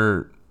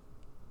winter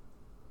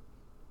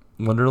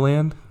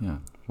wonderland? Yeah,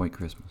 white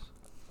Christmas.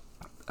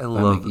 I That'll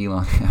love make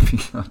Elon happy.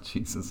 Oh,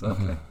 Jesus.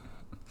 Okay.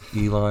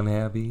 Elon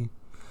happy.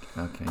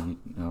 Okay.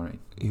 All right.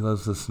 He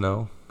loves the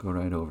snow. Go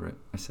right over it.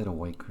 I said a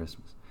white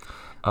Christmas.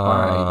 Oh, All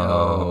right.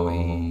 Oh,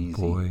 easy.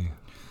 boy.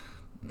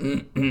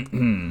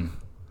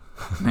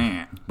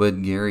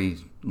 But Gary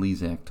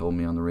Lezak told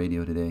me on the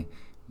radio today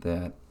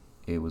that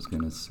it was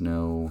going to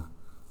snow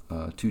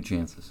 2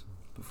 chances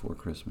before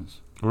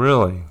Christmas.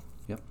 Really?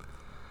 Yep.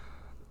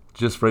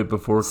 Just right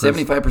before Christmas?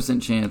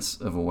 75% chance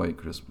of a white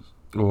Christmas.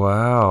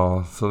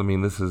 Wow. So, I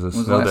mean, this is a When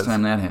was snow the last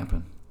time that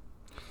happened?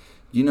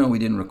 You know we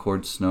didn't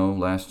record snow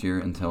last year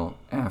until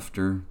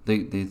after. They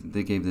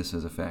gave this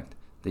as a fact.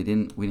 We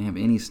didn't have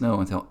any snow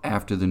until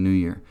after the New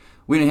Year.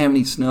 We didn't have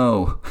any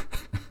snow.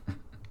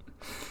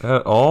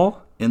 At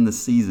all? In the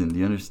season. Do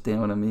you understand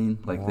what I mean?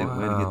 Like, we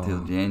had to get till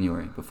Wow.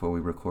 January before we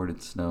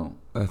recorded snow.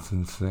 That's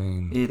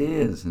insane. It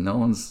is. And no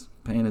one's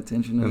paying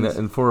attention to this.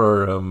 And for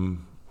our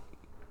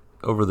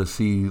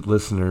over-the-sea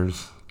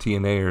listeners,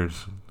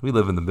 TNAers, we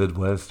live in the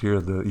Midwest here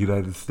in the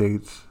United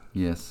States.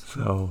 Yes.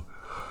 So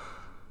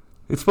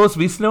it's supposed to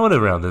be snowing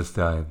around this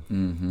time.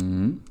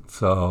 Mm-hmm.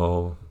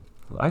 So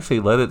I say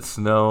let it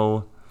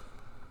snow.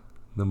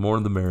 The more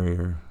the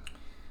merrier.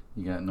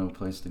 You got no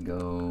place to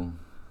go.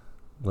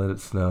 Let it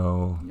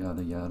snow.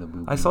 Yada, yada,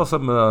 boo. I saw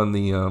something on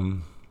the,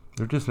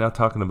 they're just now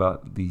talking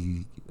about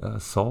the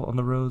salt on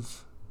the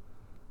roads.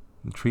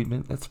 The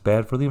treatment. That's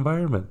bad for the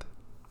environment.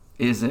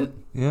 Is it?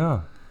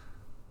 Yeah.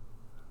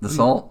 The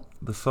salt?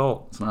 The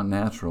salt. It's not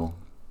natural.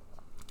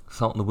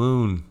 Salt in the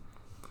wound.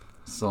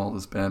 Salt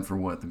is bad for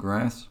what? The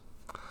grass?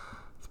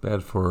 It's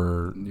bad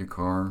for Your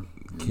car?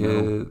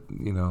 Your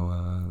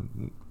metal?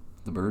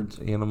 The birds?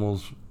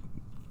 animals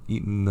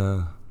eating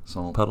the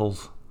Salt.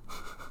 puddles.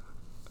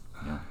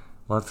 Yeah.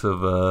 Lots of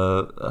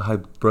high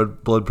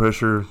blood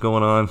pressure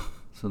going on.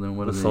 So then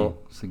what do The they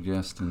salt.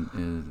 suggest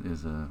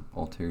is a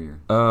ulterior?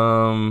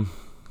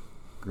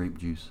 Grape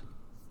juice.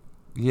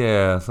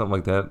 Yeah, something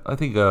like that. I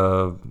think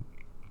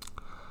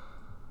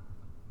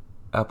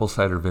apple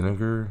cider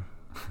vinegar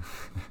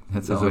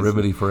That's is a always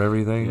remedy for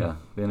everything. Yeah,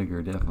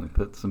 vinegar, definitely.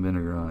 Put some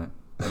vinegar on it.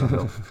 That'll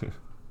help.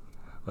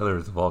 Whether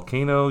it's a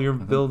volcano you're I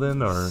think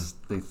building or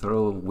they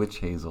throw witch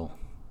hazel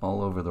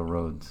all over the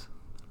roads.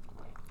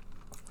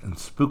 and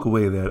spook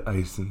away that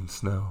ice and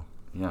snow.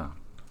 Yeah.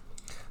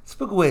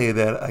 Spook away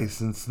that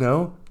ice and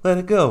snow. Let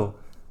it go.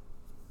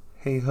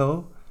 Hey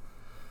ho.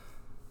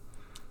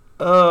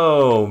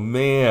 Oh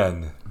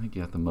man. I think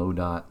you got the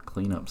MoDOT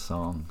cleanup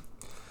song.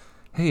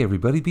 Hey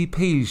everybody, be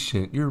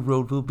patient. Your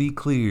road will be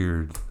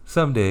cleared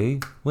someday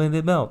when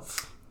it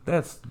melts.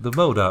 That's the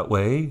MoDOT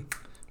way.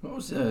 What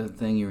was the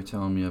thing you were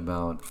telling me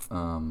about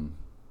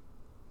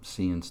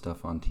seeing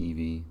stuff on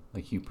TV?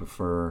 Like you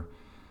prefer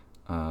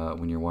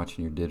when you're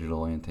watching your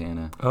digital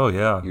antenna, Oh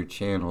yeah. your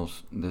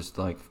channels, this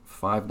like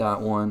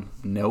 5.1,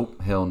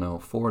 nope, hell no.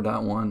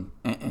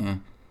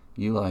 4.1,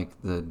 you like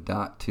the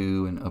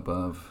 .2 and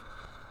above.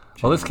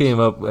 Well, this channels. came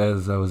up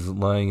as I was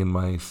lying in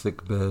my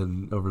sick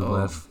bed over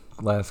the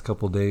last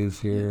couple days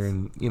here, Yes.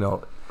 and you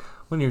know,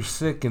 when you're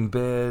sick in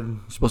bed,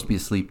 You're supposed to be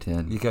asleep,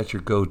 Ted. you got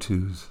your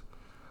go-tos.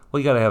 Well,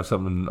 you got to have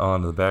something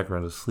on in the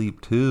background to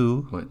sleep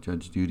too. What,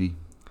 Judge Judy?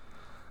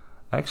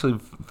 I actually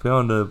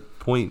found a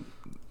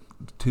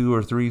 .2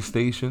 or 3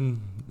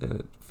 station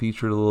that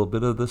featured a little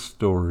bit of the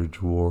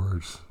Storage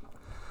Wars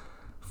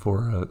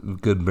for a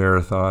good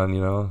marathon,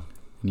 you know.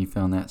 And you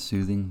found that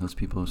soothing? Those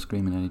people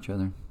screaming at each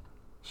other?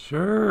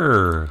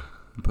 Sure.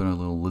 You put a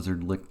little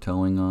lizard lick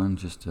towing on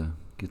just to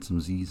get some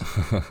Z's.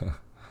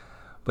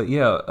 But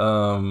yeah,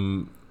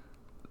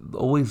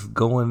 always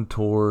going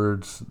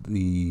towards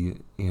the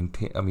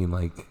antenna. I mean,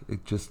 like,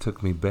 it just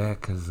took me back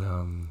because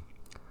a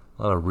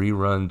lot of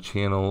rerun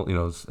channel, you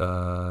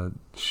know,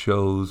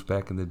 shows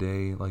back in the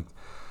day. Like,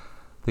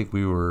 I think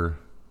we were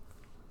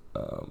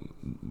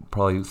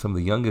probably some of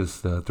the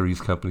youngest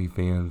Three's Company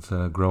fans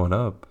growing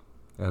up,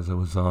 as I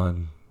was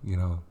on, you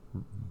know,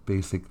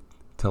 basic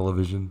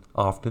television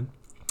often.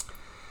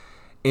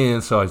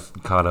 And so I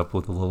caught up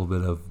with a little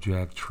bit of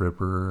Jack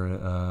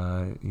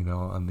Tripper, you know,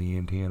 on the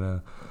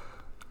antenna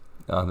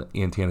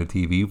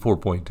TV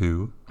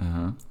 4.2.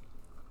 Uh-huh.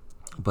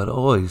 But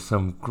always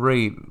some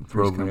great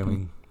Three's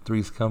programming.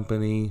 Three's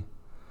Company.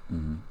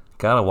 Mm-hmm.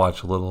 Gotta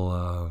watch a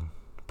little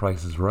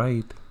Price is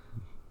Right.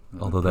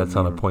 Although that's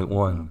on a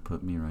 .1.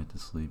 Put me right to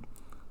sleep.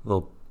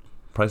 Little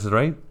Price is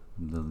Right.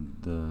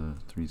 The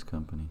Three's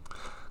Company.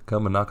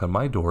 Come and knock on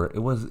my door. It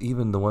was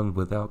even the one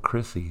without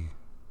Chrissy.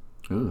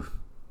 Oof.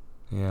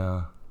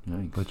 Yeah.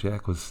 Yikes. But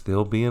Jack was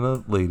still being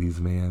a ladies'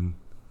 man.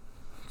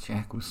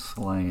 Jack was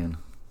slaying.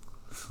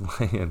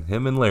 Slaying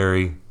him and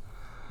Larry.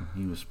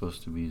 He was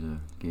supposed to be the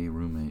gay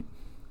roommate.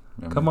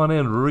 Remember? Come on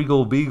in,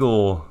 Regal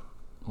Beagle.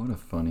 What a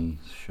funny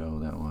show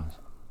that was.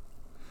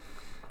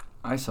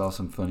 I saw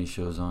some funny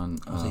shows on.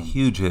 It was a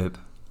huge hit.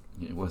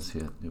 It was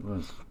hit. It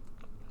was.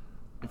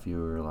 If you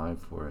were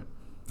alive for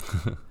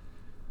it.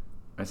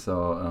 I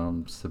saw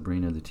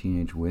Sabrina the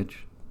Teenage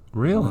Witch.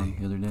 Really?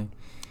 The other day,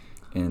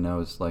 and I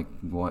was like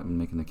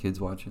making the kids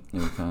watch it.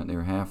 They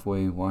were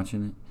halfway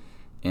watching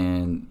it,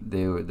 and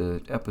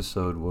the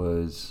episode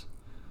was,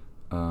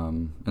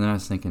 and then I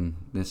was thinking,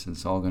 this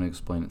is all going to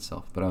explain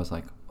itself. But I was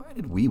like, why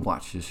did we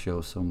watch this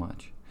show so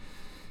much?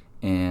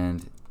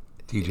 And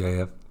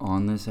TJF.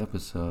 On this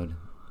episode,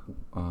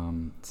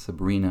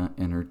 Sabrina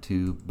and her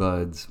two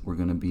buds were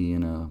going to be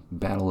in a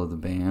battle of the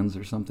bands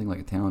or something, like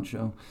a talent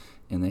show,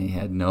 and they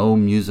had no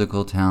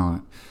musical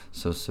talent.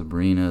 So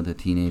Sabrina, the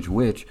teenage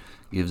witch,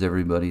 gives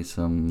everybody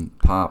some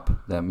pop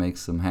that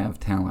makes them have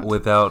talent.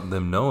 Without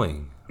them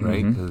knowing,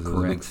 right? Mhm, Because it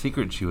was a big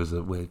secret she was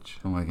a witch.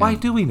 Oh my God. Why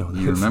do we know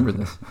this? You remember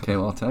this? Okay,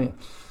 well, I'll tell you.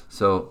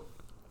 So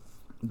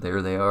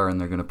there they are, and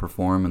they're going to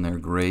perform, and they're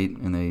great,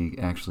 and they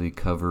actually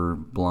cover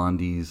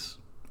Blondie's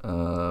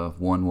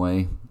One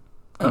Way.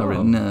 Oh.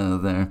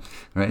 Another,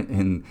 right?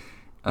 And you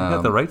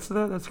got the rights to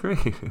that? That's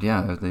great.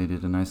 yeah, they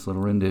did a nice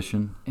little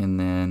rendition, and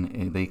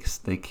then they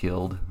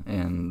killed,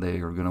 and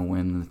they were going to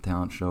win the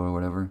talent show or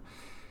whatever.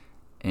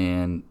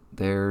 And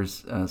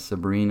there's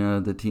Sabrina,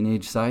 the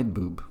teenage side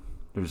boob.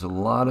 There's a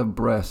lot of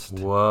breast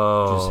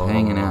Whoa. just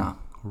hanging out.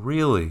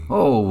 Really?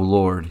 Oh,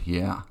 Lord,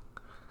 yeah.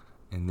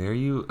 And there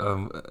you,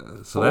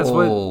 so that's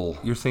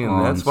what you're saying.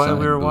 That's why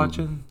we were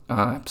watching?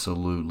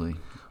 Absolutely.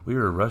 We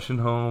were rushing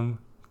home,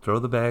 throw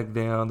the bag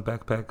down, the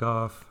backpack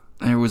off.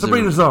 There was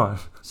Sabrina's on.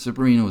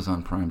 Sabrina was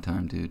on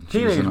primetime, dude. She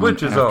Teenage was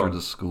Witch is after on.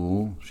 the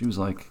school. She was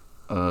like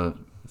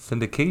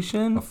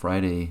Syndication? a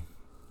Friday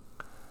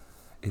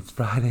It's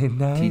Friday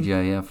night.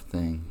 TGIF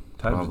thing.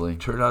 Time probably. to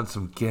turn on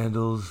some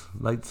candles,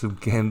 light some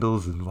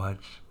candles, and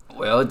watch.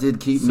 Well, it did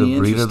keep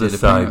Sabrina me the interested,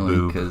 side apparently,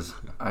 boob. because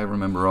I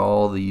remember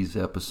all these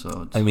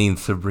episodes. I mean,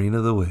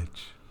 Sabrina the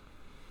Witch.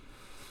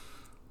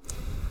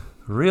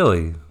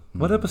 Really?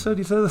 What episode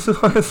you said this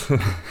was?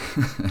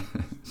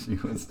 She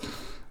was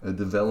a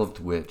developed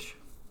witch.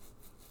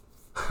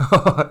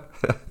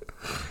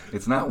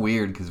 It's not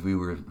weird because we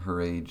were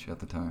her age at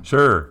the time.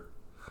 Sure.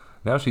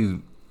 Now she's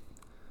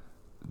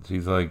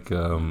like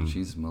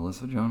She's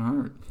Melissa Joan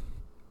Hart.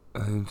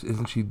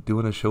 isn't she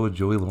doing a show with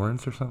Joey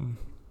Lawrence or something?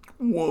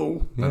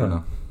 Whoa. Yeah. I don't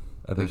know.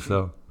 I think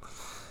so.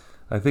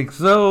 I think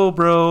so,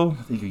 bro.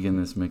 I think you're getting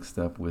this mixed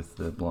up with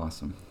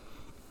Blossom.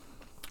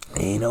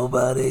 Ain't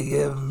nobody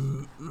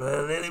giving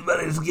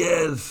anybody's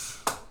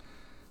guess.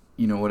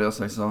 You know what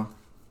else I saw?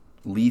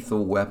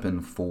 Lethal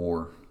Weapon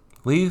 4.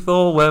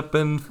 Lethal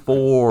Weapon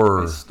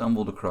 4. I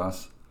stumbled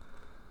across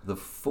the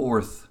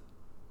 4th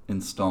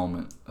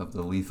installment of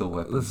the Lethal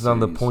Weapon This is series. on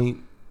the point.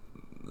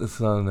 This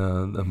is on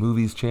a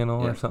movies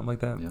channel Yeah. or something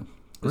like that. Yeah.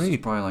 This Great. is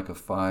probably like a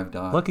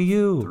 5.3. Lucky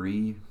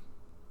you.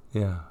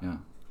 Yeah. Yeah.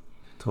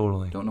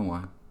 Totally. Don't know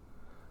why.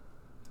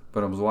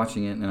 But I was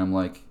watching it and I'm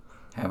like,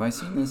 have I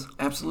seen this?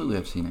 Absolutely,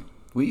 I've seen it.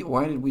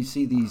 Why did we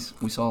see these?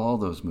 We saw all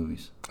those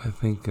movies. I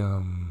think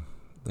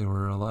there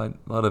were a lot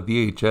of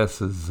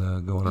VHSs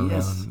going around.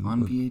 Yes,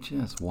 on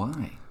VHS.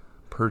 Why?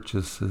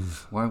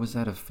 Purchases. Why was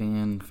that a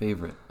fan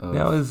favorite?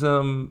 Now is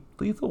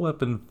Lethal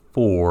Weapon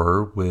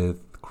 4 with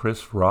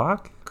Chris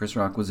Rock? Chris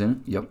Rock was in it.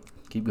 Yep.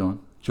 Keep going.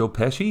 Joe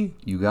Pesci?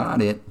 You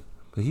got it.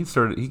 But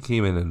he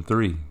came in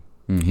 3.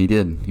 He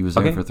did. He was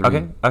there for 3.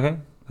 Okay.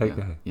 That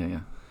guy. Yeah.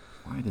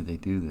 Why did they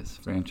do this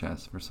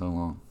franchise for so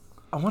long?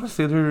 I want to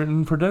say they're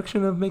in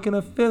production of making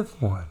a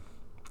 5th one.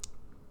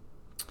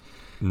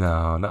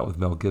 No, not with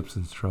Mel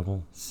Gibson's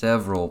trouble.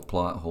 Several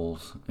plot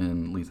holes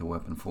in Lethal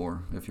Weapon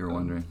 4, if you're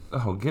wondering.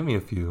 Oh, give me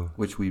a few.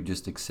 Which we've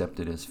just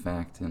accepted as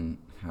fact and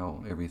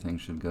how everything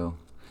should go.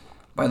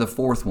 By the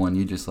 4th one,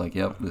 you just like,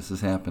 yep, this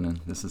is happening.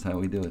 This is how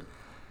we do it.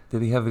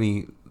 Did he have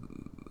any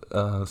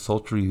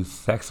sultry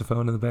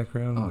saxophone in the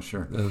background? Oh,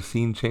 sure.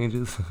 Scene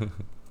changes?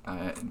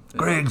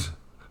 Griggs!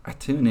 I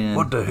tune in.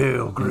 What the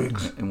hell,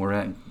 Griggs? And we're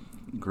at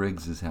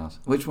Griggs' house.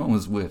 Which one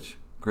was which?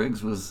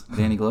 Griggs was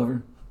Danny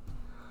Glover?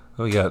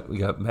 Oh, we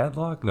got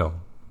Madlock? No.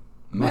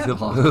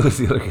 Madlock. Who was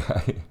the other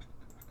guy?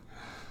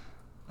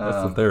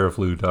 That's the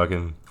TheraFlu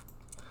talking.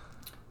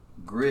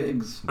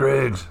 Griggs.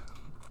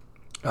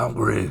 I'm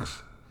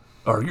Griggs.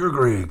 Or you're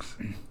Griggs.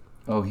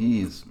 Oh,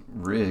 he's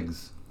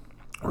Riggs.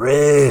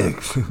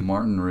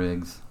 Martin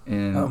Riggs.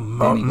 And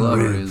Danny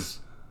Glover is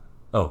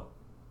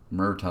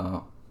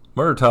Murtaugh.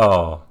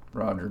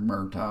 Roger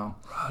Murtaugh.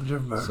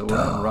 So we're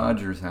at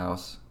Roger's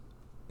house.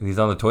 And he's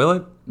on the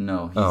toilet?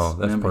 No.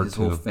 That's part his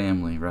 2. whole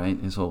family, right?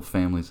 His whole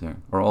family's there.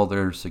 Or all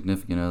their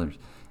significant others.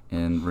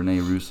 And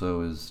Renee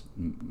Russo is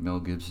Mel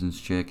Gibson's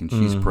chick, and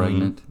she's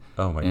pregnant.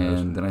 Oh, my gosh.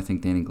 And then I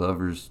think Danny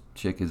Glover's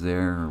chick is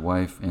there, her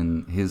wife,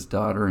 and his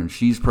daughter, and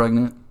she's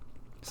pregnant.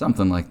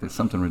 Something like this,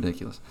 something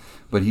ridiculous.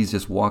 But he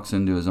just walks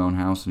into his own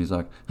house, and he's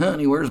like,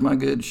 honey, where's my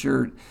good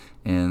shirt?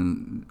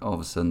 And all of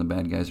a sudden, the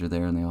bad guys are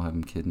there, and they all have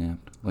him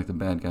kidnapped. Like the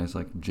bad guy's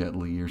like Jet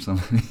Li or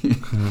something.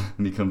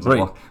 And he comes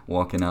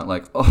walking out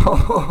like,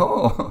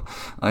 oh,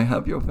 I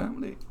have your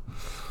family.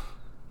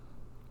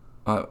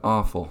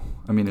 Awful.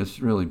 I mean, it's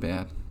really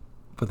bad.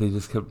 But they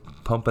just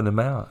kept pumping him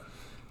out.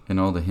 And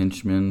all the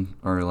henchmen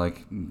are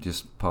like,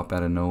 just pop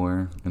out of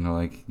nowhere. And they're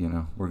like,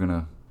 we're going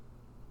to,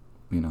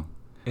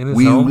 In his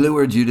we home?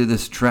 lured you to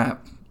this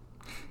trap.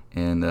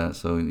 And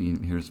so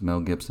here's Mel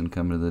Gibson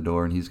coming to the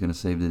door, and he's going to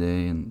save the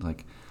day. And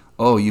like,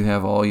 oh, you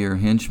have all your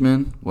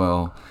henchmen?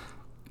 Well,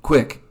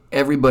 quick,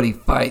 everybody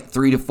fight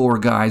 3 to 4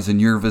 guys in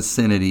your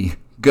vicinity.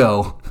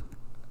 Go.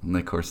 And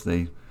of course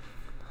they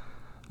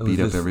beat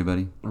up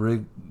everybody.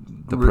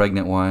 The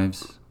pregnant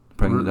wives,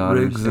 pregnant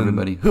daughters,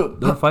 everybody.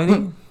 They're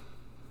fighting?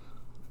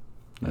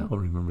 I don't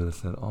remember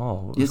this at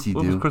all. Yes, you do.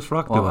 What was Chris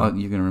Rock doing? doing?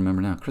 You're going to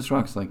remember now. Chris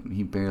Rock's like,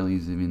 he barely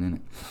is even in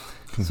it.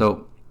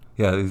 So...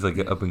 yeah, he's like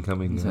an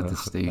up-and-coming he's at the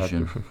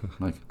station. actor.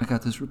 Like, I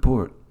got this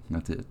report.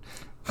 That's it.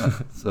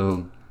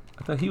 So...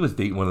 I thought he was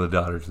dating one of the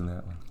daughters in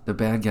that one. The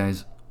bad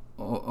guys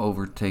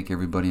overtake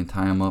everybody and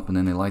tie them up, and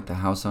then they light the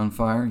house on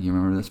fire. You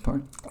remember this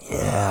part?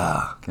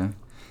 Yeah. Okay.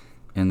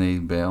 And they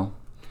bail.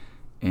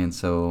 And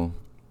so,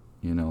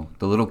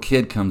 the little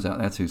kid comes out.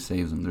 That's who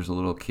saves them. There's a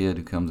little kid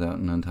who comes out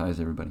and unties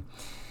everybody.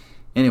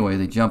 Anyway,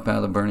 they jump out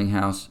of the burning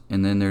house,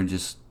 and then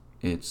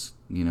it's,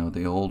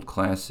 the old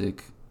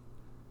classic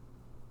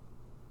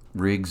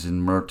Riggs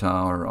and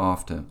Murtaugh are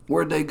off to,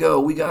 where'd they go?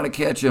 We got to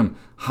catch them.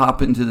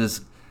 Hop into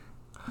this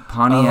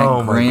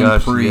Pontiac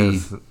Grand Prix.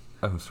 Yes.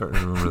 I'm starting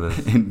to remember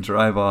this. And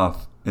drive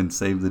off and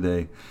save the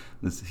day.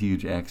 This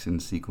huge action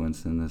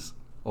sequence in this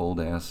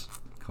old-ass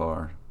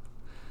car.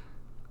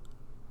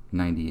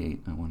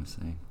 98, I want to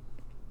say.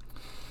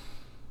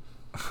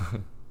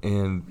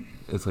 And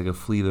it's like a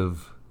fleet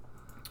of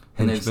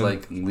and it's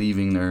like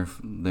leaving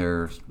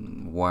their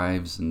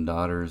wives and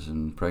daughters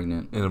and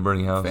pregnant in a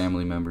burning house,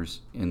 family members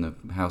in the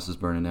house is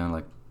burning down.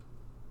 Like,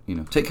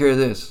 take care of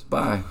this.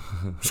 Bye.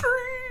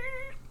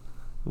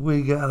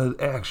 We got an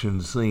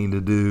action scene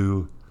to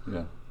do.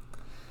 Yeah.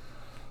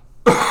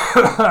 But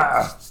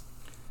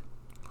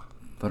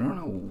I don't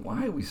know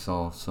why we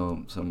saw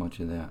so much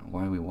of that.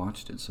 Why we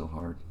watched it so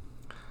hard.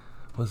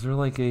 Was there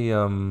like a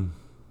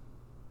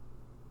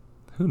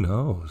who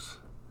knows?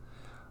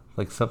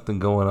 Like something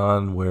going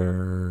on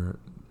where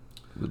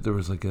there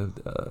was like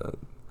I'm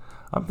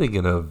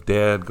thinking of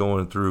Dad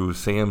going through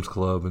Sam's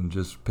Club and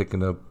just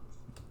picking up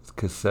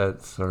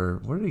cassettes, or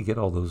where did he get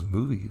all those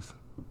movies?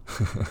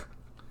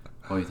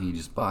 Oh, you think he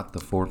just bought the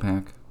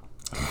 4-pack?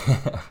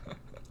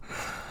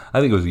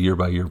 I think it was a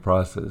year-by-year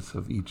process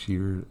of each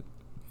year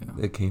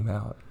it came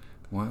out.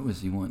 Why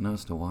was he wanting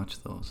us to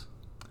watch those?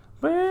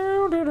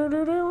 It's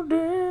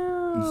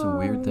a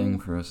weird thing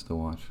for us to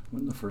watch.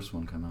 When did the first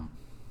one come out?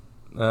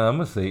 I'm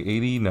going to say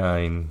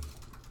 89.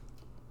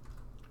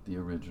 The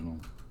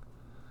original.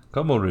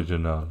 Como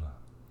original.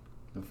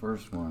 The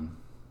first one.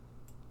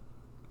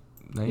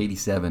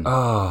 87.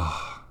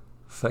 Oh,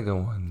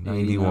 second one,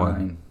 91.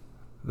 89.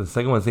 The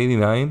second one's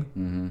 89?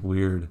 Mm-hmm.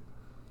 Weird.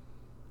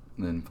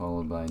 Then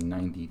followed by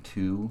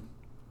 92.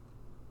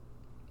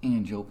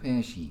 And Joe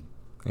Pesci.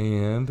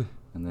 And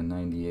then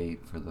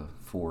 98 for the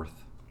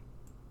fourth.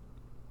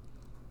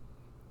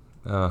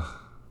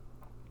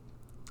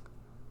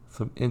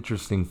 Some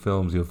interesting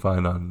films you'll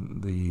find on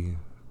the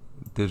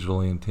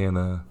digital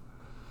antenna.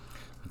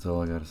 That's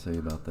all I got to say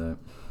about that.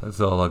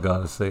 That's all I got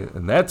to say.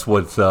 And that's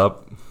what's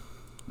up.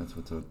 That's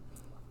what's up.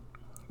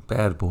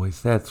 Bad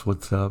boys, that's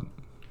what's up.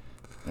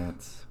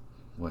 That's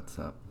what's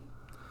up.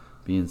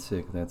 Being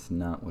sick, that's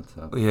not what's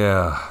up.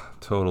 Yeah,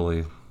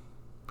 totally.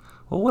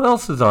 Well, what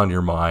else is on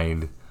your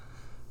mind?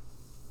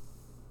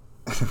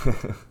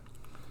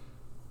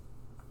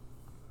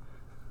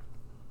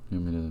 You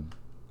want me to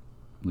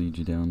lead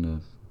you down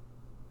to...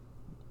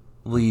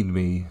 Lead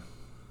me.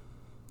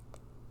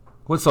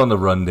 What's on the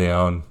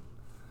rundown?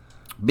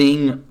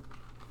 Bing!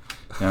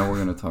 Now we're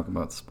going to talk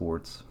about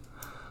sports.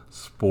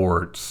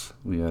 Sports.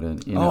 We got an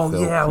NFL Oh,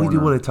 yeah, corner. we do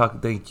want to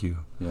talk. Thank you.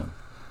 Yeah.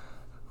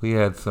 We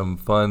had some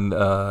fun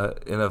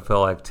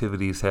NFL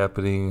activities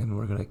happening, and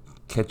we're going to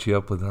catch you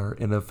up with our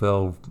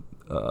NFL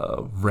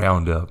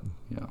roundup.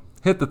 Yeah.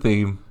 Hit the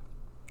theme.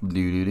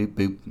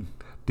 Do-do-do-boop.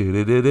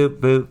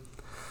 Do-do-do-do-boop.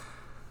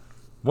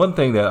 One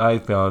thing that I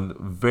found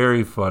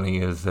very funny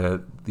is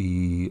that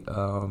the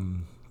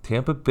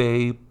Tampa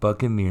Bay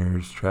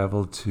Buccaneers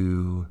traveled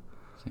to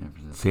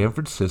San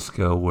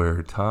Francisco,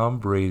 where Tom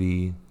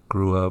Brady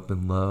grew up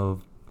and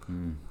loved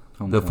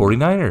the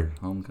 49er.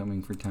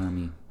 Homecoming for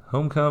Tommy.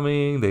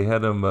 Homecoming. They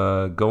had him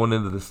going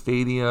into the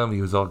stadium.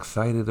 He was all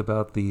excited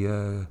about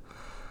the...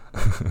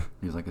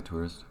 He was like a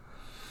tourist.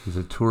 He's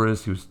a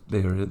tourist.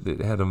 They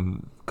had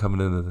him coming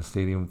into the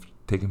stadium,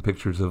 taking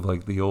pictures of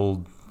like the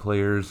old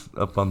players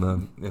up in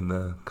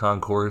the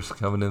concourse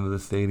coming into the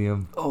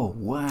stadium. Oh,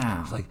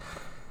 wow. It's like,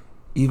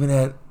 even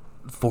at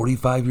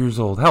 45 years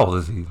old, how old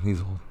is he?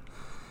 He's old.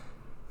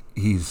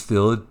 He's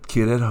still a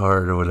kid at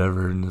heart or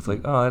whatever, and it's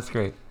like, oh, that's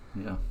great.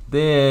 Yeah.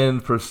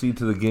 Then proceed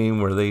to the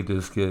game where they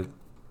just get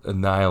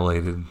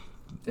annihilated.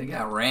 They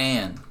got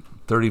ran.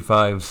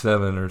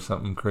 35-7 or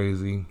something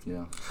crazy.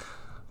 Yeah.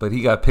 But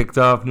he got picked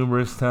off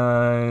numerous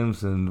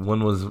times, and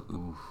one was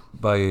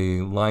by a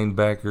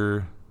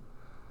linebacker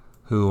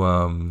who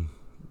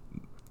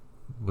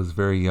was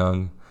very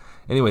young.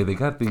 Anyway, they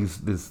got these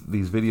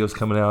videos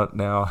coming out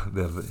now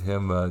of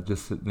him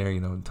just sitting there,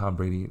 Tom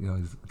Brady,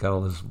 he's got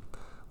all this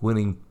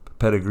winning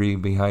pedigree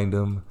behind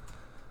him.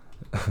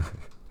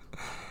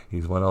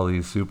 He's won all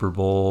these Super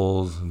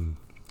Bowls, and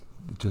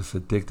just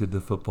addicted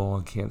to football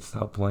and can't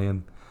stop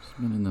playing.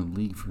 He's been in the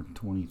league for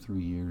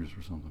 23 years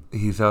or something.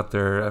 He's out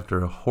there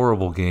after a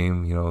horrible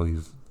game.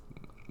 He's,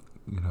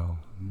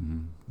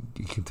 Mm-hmm.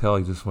 you can tell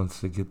he just wants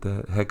to get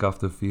the heck off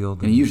the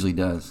field. And he usually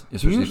does.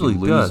 Especially usually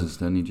if he loses,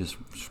 doesn't he just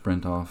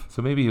sprint off?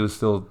 So maybe he was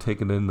still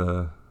taking in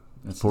the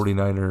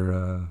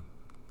 49er.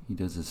 He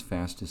does his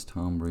fastest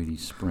Tom Brady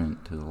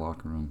sprint to the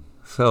locker room.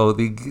 So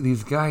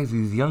these guys,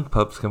 these young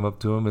pups come up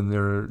to him,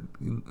 and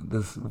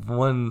this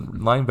one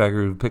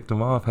linebacker who picked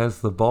him off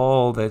has the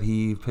ball that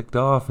he picked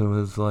off and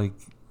was like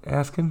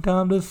asking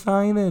Tom to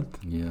sign it.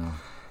 Yeah.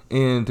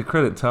 And to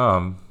credit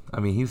Tom, I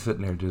mean, he's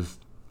sitting there just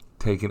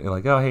taking it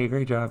like, oh, hey,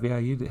 great job. Yeah,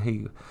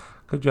 hey,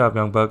 good job,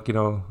 young buck.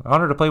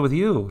 Honor to play with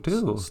you,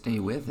 too. Stay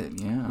with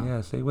it, yeah. Yeah,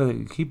 stay with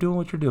it. Keep doing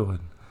what you're doing.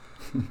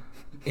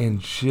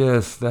 And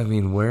just,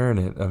 wearing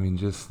it.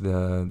 Just,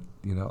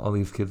 all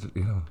these kids,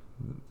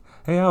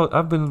 hey,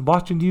 I've been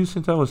watching you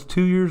since I was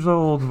 2 years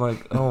old. I'm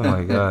like, oh,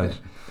 my gosh.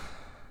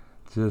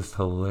 Just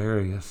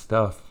hilarious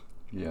stuff.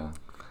 Yeah.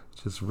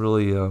 Just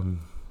really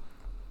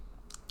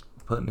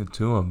putting it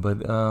to him.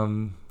 But,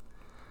 so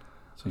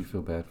you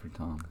feel bad for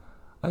Tom?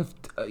 I'm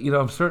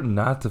starting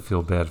not to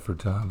feel bad for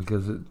Tom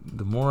because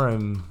the more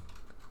I'm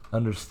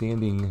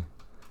understanding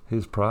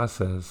his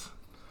process,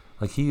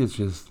 like he is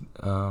just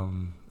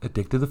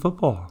addicted to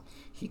football.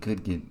 He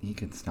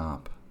could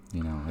stop,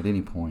 at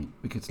any point.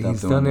 We could stop.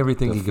 He's done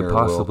everything he could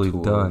possibly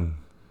have done.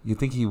 You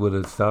think he would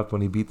have stopped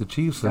when he beat the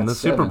Chiefs in the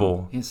Super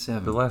Bowl? He has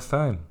 7. The last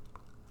time.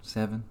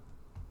 7?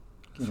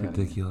 It's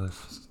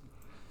ridiculous.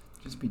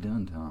 Just be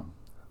done, Tom.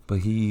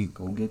 But he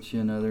go get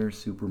you another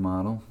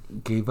supermodel.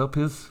 Gave up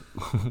his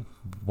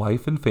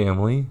wife and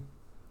family.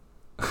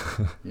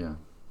 Yeah.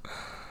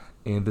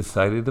 And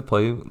decided to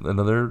play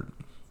another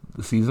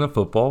season of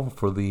football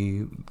for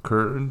the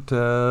current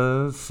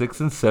 6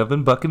 and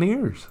 7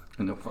 Buccaneers.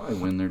 And they'll probably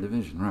win their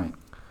division, right?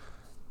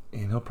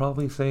 And he'll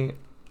probably say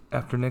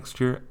after next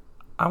year,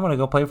 I want to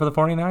go play for the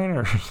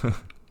 49ers.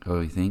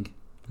 Oh, you think?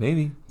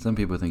 Maybe. Some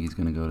people think he's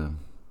going to go to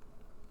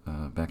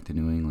back to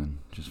New England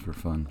just for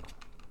fun.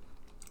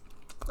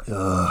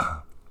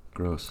 Ugh.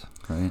 Gross,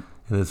 right?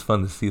 And it's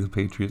fun to see the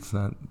Patriots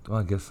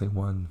I guess they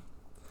won.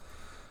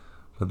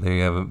 But they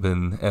haven't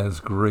been as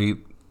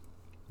great.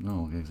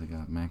 No, because they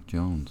got Mac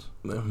Jones.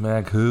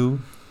 Mac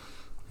who?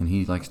 And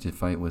he likes to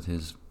fight with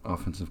his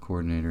offensive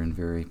coordinator in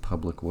very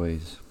public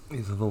ways.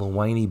 He's a little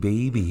whiny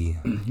baby.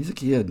 He's a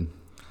kid.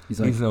 He's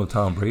no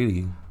Tom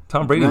Brady.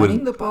 Tom Brady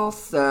running the ball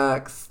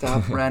sucks.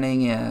 Stop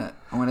running it.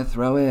 I want to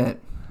throw it.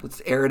 Let's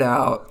air it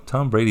out.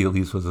 Tom Brady at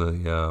least was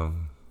a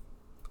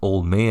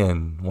old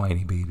man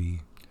whiny baby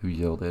who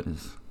yelled at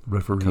his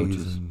referees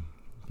coaches and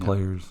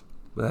players.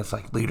 But that's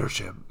like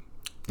leadership.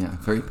 Yeah,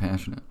 very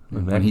passionate.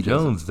 And Mac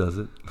Jones does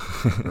it.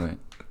 Right.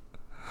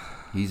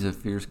 He's a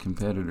fierce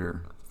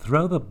competitor.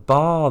 Throw the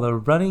ball. The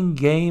running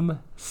game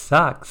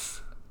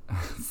sucks.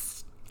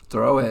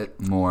 Throw it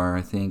more,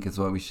 I think, is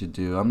what we should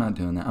do. I'm not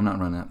doing that. I'm not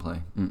running that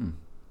play. Mm-mm.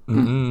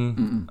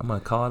 I'm going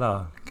to call it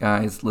off.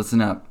 Guys,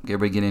 listen up.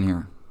 Everybody get in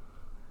here.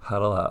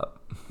 Huddle up.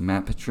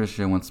 Matt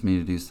Patricia wants me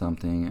to do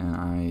something, and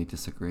I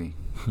disagree.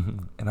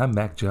 And I'm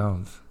Mac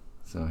Jones.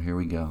 So here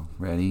we go.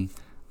 Ready?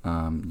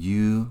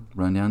 You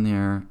run down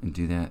there and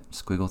do that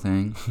squiggle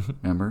thing.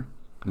 Remember?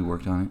 We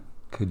worked on it.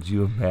 Could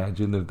you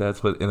imagine if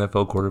that's what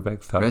NFL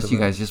quarterbacks talk about? Rest you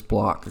guys just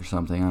block or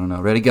something. I don't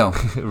know. Ready, go.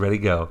 Ready,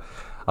 go.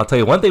 I'll tell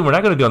you one thing we're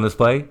not going to do on this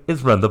play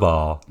is run the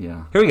ball.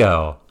 Yeah. Here we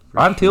go.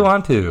 On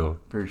two.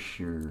 For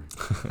sure.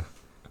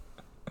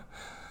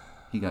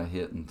 He got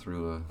hit and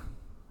threw a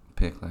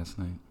pick last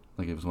night.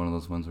 Like it was one of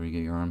those ones where you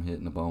get your arm hit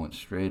and the ball went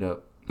straight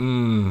up.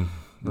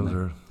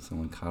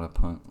 Someone caught a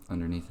punt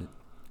underneath it.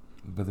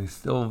 But they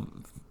still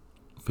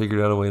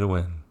figured out a way to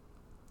win.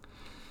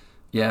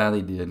 Yeah,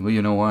 they did. Well,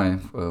 you know why.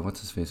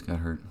 What's his face got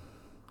hurt?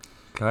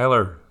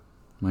 Kyler.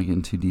 Am I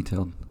getting too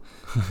detailed?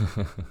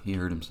 He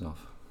hurt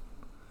himself.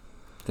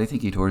 They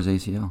think he tore his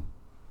ACL.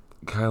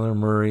 Kyler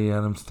Murray,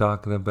 Adam's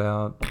talking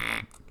about.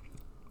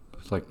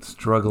 It's like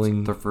struggling.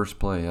 It's their first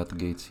play out the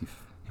gates. He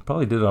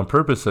probably did it on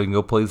purpose so he can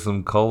go play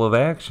some Call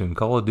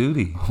of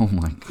Duty. Oh,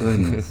 my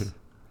goodness.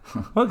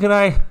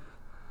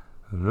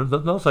 There's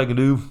nothing else I can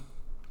do.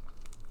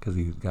 Because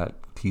he got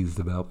teased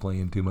about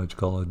playing too much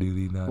Call of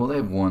Duty. Well,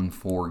 they've won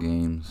 4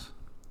 games.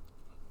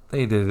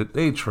 They did it.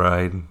 They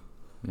tried.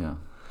 Yeah.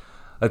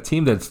 A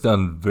team that's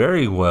done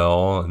very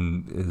well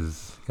and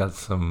is got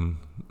some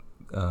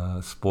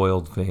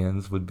spoiled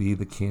fans would be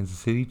the Kansas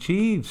City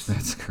Chiefs.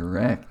 That's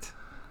correct.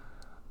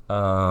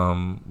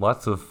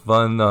 Lots of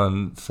fun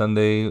on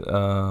Sunday. If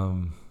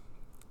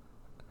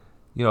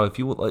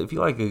you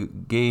like a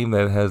game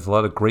that has a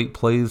lot of great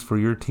plays for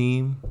your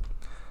team,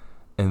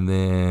 and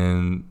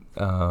then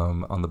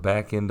on the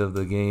back end of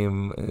the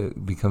game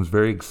it becomes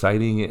very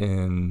exciting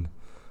and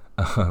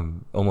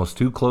almost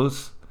too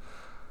close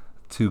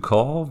to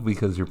call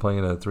because you're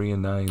playing a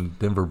 3-9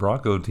 Denver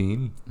Bronco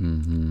team.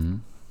 Mm-hmm.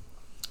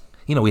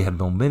 We had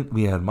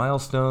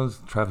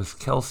milestones. Travis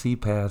Kelce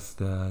passed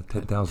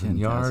 10,000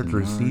 yards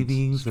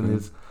receiving in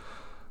his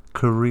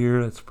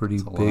career. That's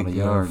pretty big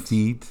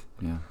feat.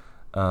 Yeah.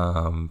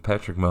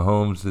 Patrick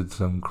Mahomes did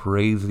some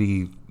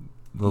crazy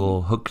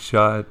little hook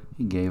shot.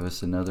 He gave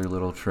us another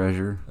little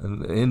treasure.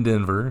 In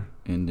Denver.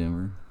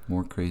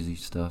 More crazy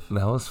stuff.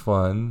 That was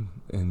fun.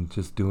 And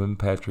just doing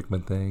Patrick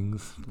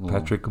things.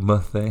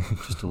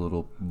 Just a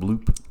little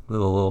bloop.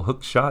 Little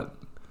hook shot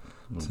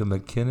to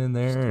McKinnon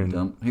there.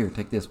 And here,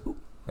 take this. Whoop.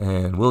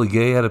 And Willie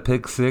Gay had a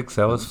pick six.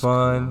 That was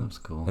fun.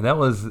 Cool. That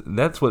was cool. And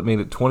that's what made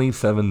it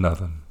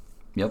 27-0.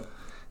 Yep.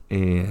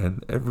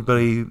 And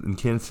everybody in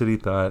Kansas City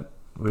thought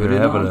we Put were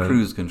it having on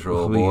cruise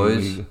control,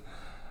 boys.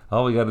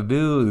 All we got to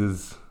do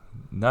is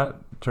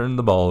not turn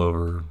the ball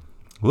over.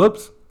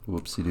 Whoops.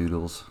 Whoopsie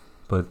doodles.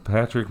 But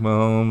Patrick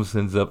Mahomes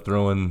ends up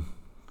throwing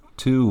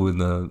 2 in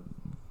the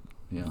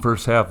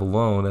first half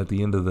alone at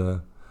the end of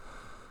the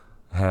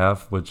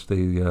half, which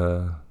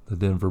the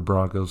Denver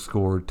Broncos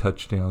scored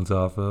touchdowns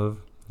off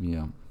of.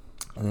 Yeah.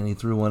 And then he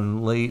threw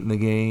one late in the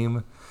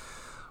game.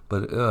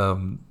 But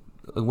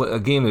a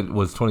game that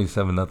was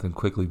 27-0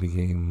 quickly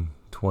became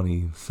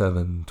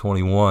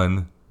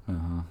 27-21.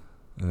 Uh-huh.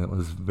 And it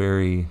was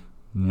very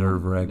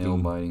nerve-wracking.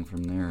 Nail-biting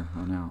from there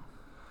on out.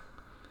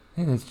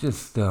 And it's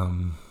just...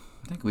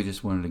 I think we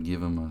just wanted to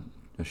give him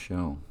a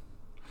show.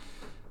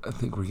 I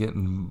think we're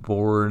getting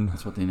bored.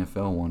 That's what the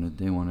NFL wanted.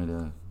 They wanted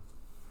a...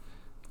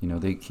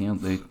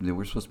 They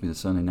were supposed to be the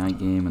Sunday night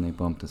game, and they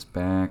bumped us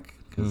back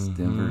because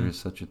Denver is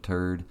such a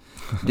turd.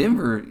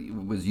 Denver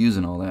was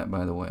using all that,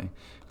 by the way.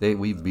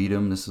 We beat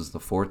them. This is the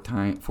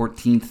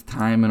 14th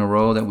time in a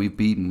row that we've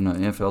beaten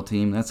an NFL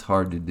team. That's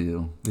hard to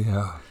do.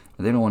 Yeah.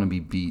 They don't want to be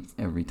beat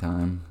every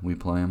time we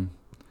play them.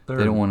 They're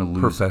they don't want to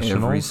lose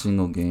professionals. Every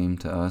single game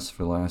to us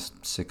for the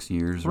last 6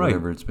 years, right.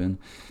 Whatever it's been.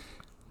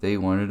 They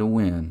wanted to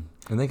win.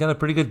 And they got a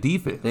pretty good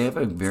defense. They have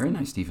a very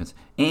nice defense.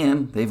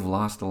 And they've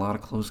lost a lot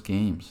of close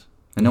games.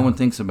 And no one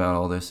thinks about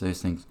all this. They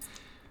just think...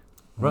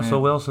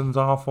 Russell Wilson's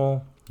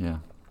awful. Yeah.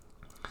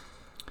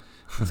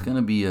 It's going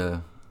to be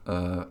a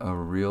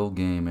real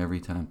game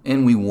every time.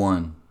 And we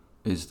won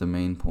is the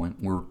main point.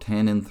 We're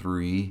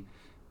 10-3,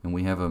 and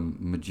we have a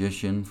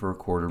magician for a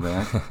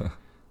quarterback.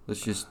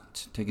 Let's just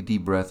take a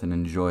deep breath and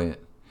enjoy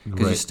it.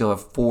 Because you still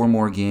have 4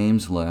 more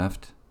games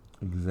left.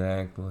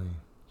 Exactly.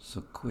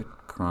 So quit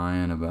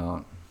crying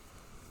about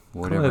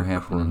whatever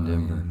happened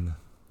in Denver.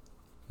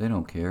 They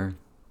don't care.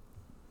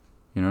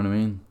 You know what I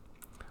mean?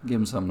 Give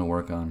them something to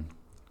work on.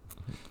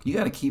 You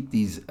got to keep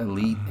these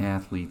elite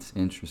athletes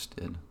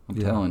interested. I'm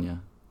telling you.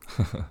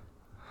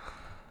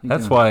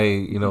 That's why,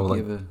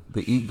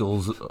 the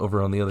Eagles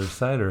over on the other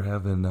side are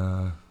having,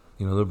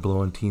 they're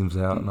blowing teams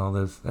out and all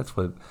this. That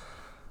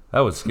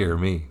would scare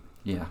me.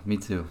 Yeah, me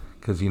too.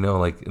 Because, in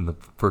the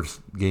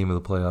first game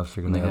of the playoffs,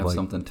 they're going to have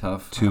something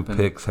tough 2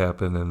 picks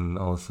happen, and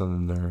all of a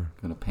sudden they're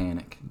going to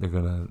panic. They're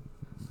going to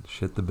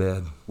shit the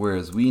bed.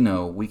 Whereas we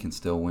know we can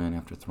still win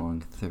after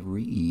throwing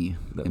 3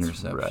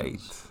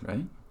 interceptions.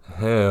 Right?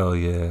 Hell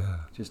yeah.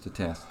 Just a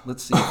test.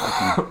 Let's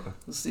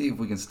see if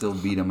we can still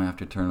beat them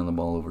after turning the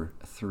ball over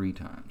 3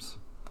 times.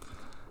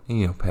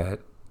 And,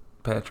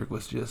 Patrick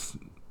was just,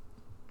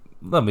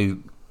 let me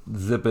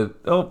zip it.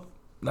 Oh,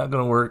 not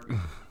going to work.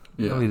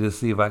 Yeah. Let me just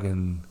see if I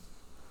can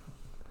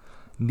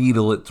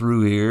needle it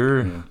through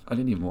here. Yeah. I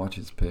didn't even watch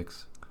his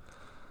picks.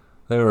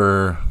 There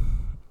were,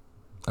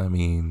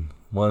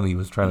 one he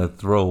was trying to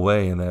throw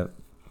away, and that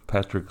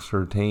Patrick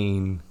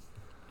Surtain.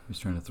 He was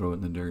trying to throw it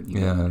in the dirt.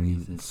 And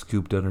he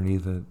scooped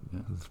underneath it.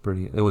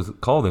 Yeah. It was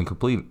called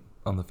incomplete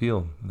on the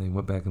field. They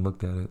went back and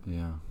looked at it.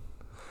 Yeah.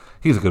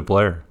 He's a good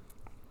player.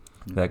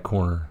 Yeah. That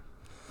corner.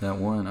 That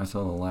one, I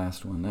saw the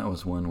last one. That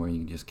was one where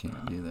you just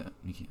can't do that.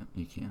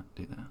 You can't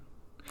do that.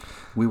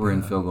 We were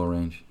in field goal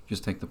range.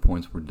 Just take the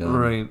points. We're done.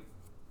 Right.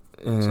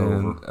 And it's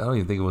over. I don't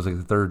even think it was like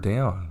the 3rd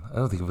down. I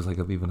don't think it was like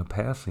even a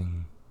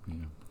passing.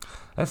 Yeah.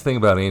 That's the thing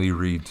about Andy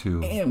Reid,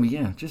 too.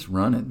 And, just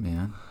run it,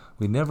 man.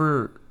 We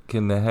never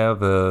can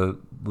have a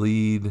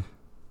lead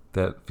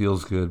that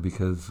feels good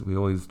because we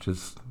always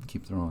just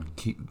keep throwing.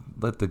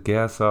 Let the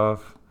gas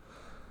off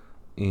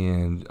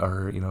and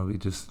we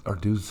just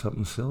do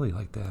something silly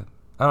like that.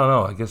 I don't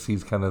know. I guess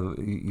he's kind of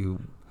you're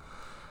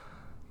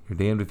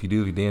damned if you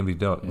do, you're damned if you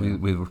don't. Yeah.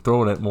 We were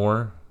throwing it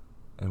more,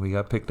 and we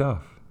got picked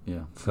off.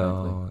 Yeah.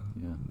 So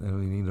and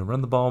we need to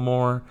run the ball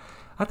more.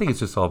 I think it's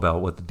just all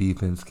about what the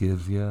defense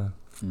gives you.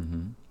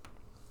 Mm-hmm.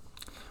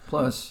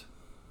 Plus,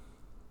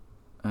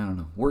 I don't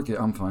know. Work it.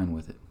 I'm fine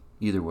with it.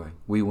 Either way,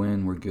 we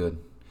win. We're good.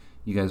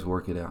 You guys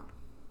work it out.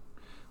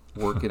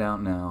 Work it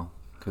out now,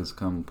 because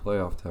come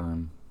playoff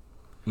time.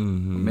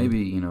 Mm-hmm.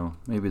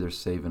 Maybe they're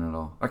saving it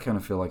all. I kind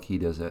of feel like he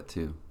does that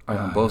too.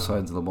 On both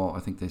sides of the ball, I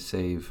think they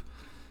save,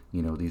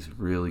 these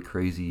really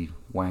crazy,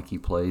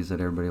 wacky plays that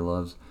everybody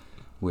loves,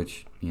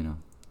 which,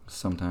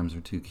 sometimes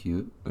are too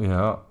cute.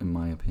 Yeah, in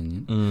my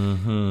opinion.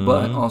 Mm-hmm.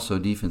 But also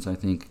defense, I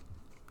think,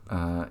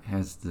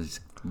 has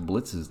these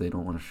blitzes they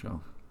don't want to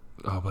show.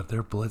 Oh, but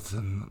they're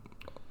blitzing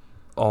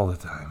all the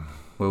time.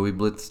 Well, we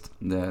blitzed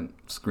that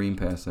screen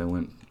pass that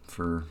went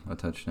for a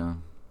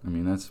touchdown.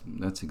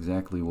 That's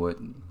exactly what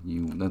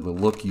the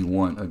look you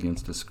want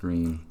against a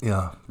screen.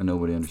 Yeah. And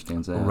nobody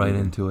understands that. Right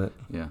into it.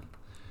 Yeah.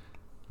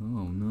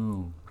 Oh,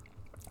 no.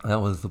 That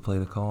was the play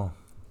to call.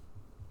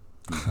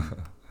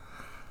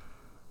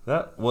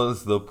 That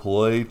was the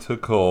play to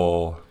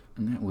call.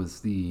 And that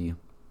was the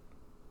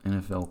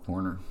NFL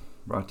Corner,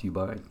 brought to you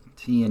by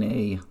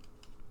TNA.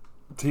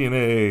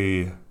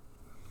 TNA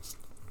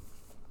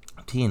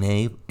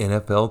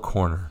NFL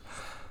Corner.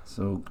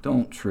 So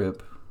don't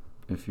trip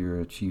if you're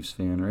a Chiefs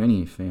fan or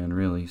any fan,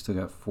 really. You still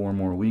got 4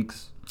 more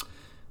weeks.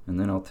 And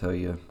then I'll tell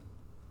you,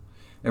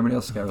 everybody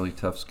else got really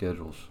tough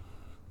schedules.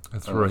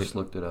 That's I right. just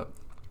looked it up.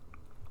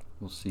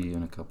 We'll see you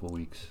in a couple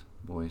weeks,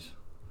 boys.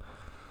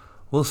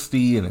 We'll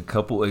see in a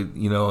couple.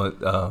 You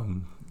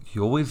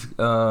always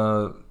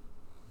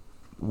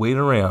wait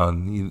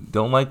around. You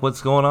don't like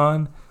what's going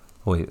on?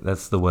 Wait,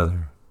 that's the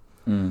weather.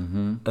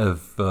 Mm-hmm.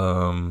 If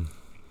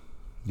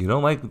you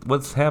don't like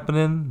what's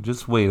happening,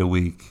 just wait a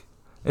week.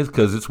 It's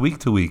because it's week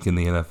to week in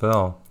the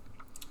NFL.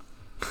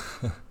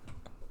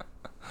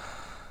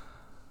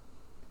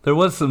 There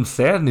was some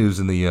sad news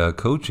in the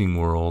coaching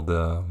world.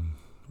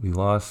 We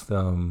lost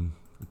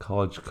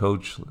college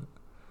coach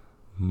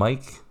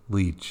Mike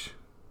Leach.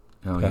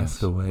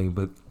 Passed away,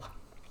 but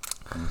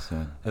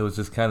it was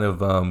just kind of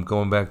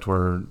going back to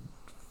our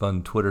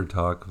fun Twitter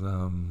talk.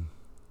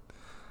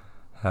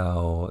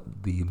 How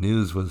the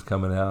news was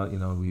coming out.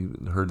 We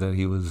heard that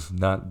he was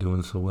not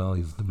doing so well.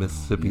 He's the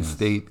Mississippi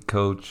State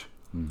coach.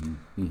 Mm-hmm.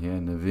 He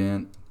had an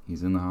event.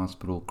 He's in the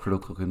hospital,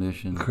 critical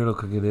condition.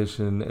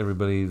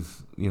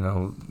 Everybody's,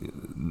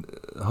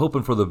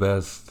 hoping for the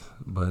best,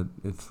 but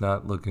it's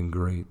not looking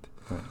great.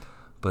 Right.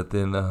 But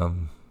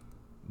then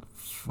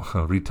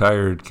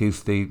retired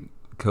K-State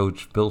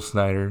coach Bill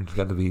Snyder, he's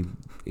got to be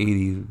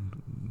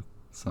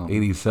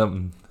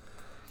 80-something,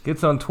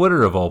 gets on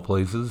Twitter, of all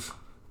places,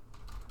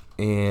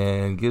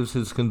 and gives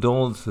his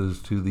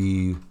condolences to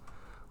the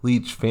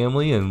Leach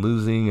family and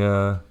losing.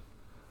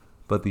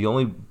 But the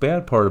only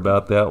bad part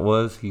about that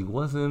was he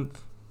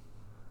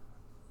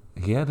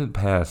hadn't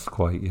passed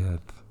quite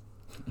yet.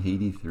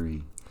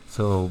 83.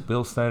 So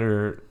Bill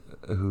Snyder,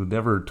 who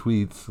never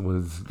tweets,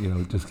 was,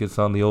 just gets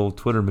on the old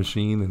Twitter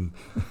machine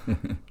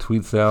and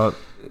tweets out,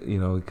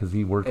 because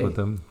he worked with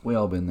them. We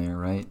all been there,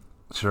 right?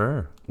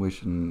 Sure.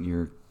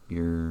 Wishing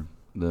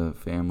the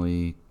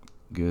family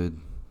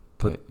good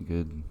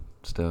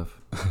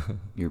stuff.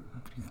 Your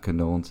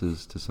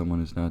condolences to someone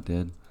who's not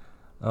dead.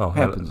 Oh,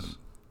 happens.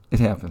 It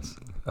happens.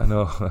 I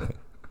know.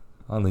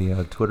 On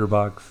the Twitter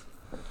box.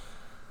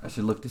 I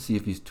should look to see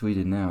if he's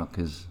tweeted now,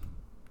 because...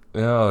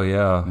 Oh,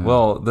 yeah.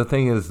 Well, the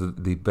thing is,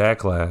 the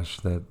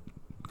backlash that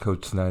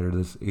Coach Snyder,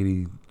 this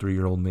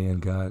 83-year-old man,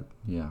 got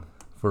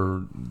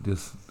for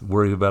just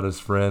worried about his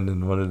friend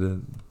and wanted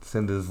to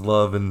send his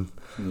love and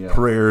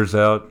prayers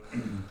out.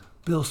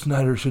 Bill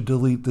Snyder should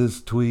delete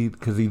this tweet,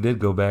 because he did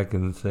go back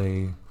and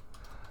say,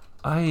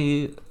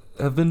 I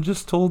have been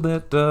just told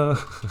that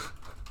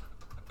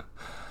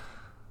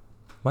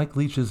Mike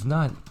Leach is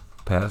not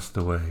passed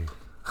away.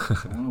 I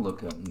want to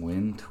look up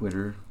when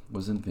Twitter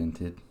was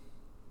invented.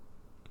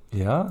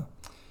 Yeah?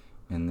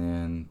 And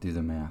then do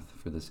the math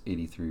for this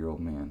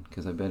 83-year-old man,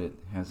 because I bet it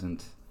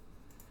hasn't...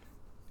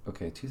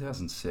 Okay,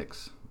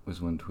 2006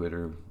 was when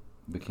Twitter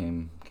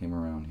came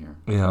around here.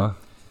 Yeah.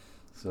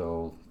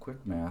 So, quick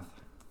math.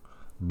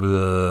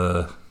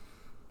 Blah.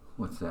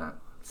 What's that?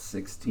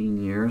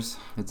 16 years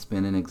it's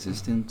been in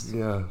existence.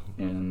 Yeah.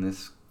 And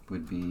this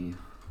would be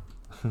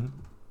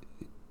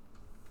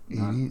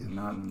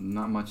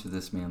not much of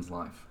this man's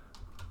life.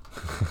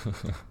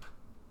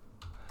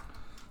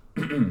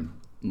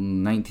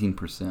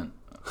 19%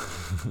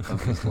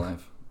 of his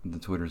life, the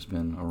Twitter's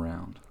been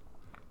around.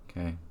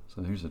 Okay,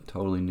 so here's a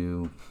totally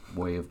new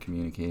way of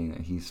communicating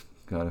that he's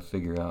got to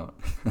figure out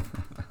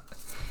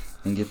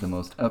and get the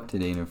most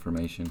up-to-date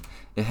information.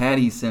 Had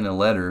he sent a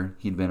letter,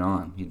 he'd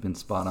been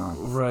spot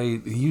on.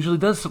 Right, he usually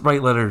does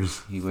write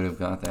letters. He would have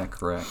got that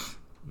correct.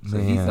 So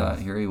Man. he thought,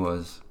 here he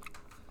was,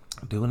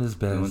 doing his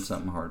best. doing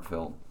something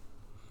heartfelt.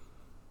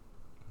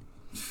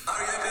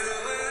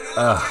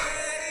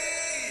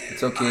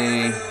 It's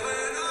okay.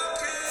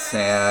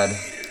 Sad.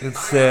 It's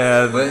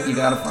sad. But you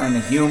gotta find the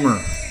humor.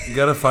 You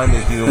gotta find the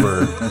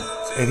humor.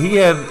 And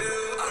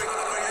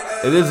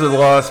it is a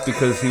loss,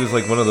 because he was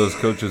like one of those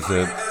coaches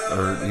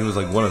he was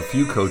like one of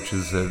few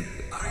coaches that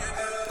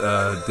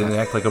didn't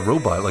act like a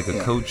robot, like a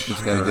coach.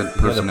 He's got a good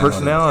personality. He had a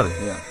personality.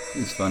 Yeah,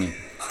 he's funny.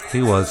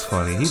 He was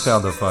funny. He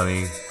found the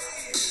funny.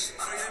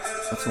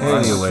 That's why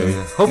anyway,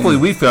 hopefully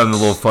we found a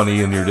little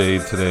funny in your day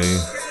today.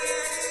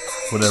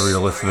 Whenever you're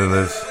listening to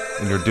this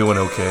and you're doing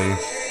okay.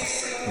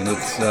 And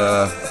it's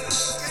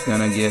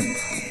gonna get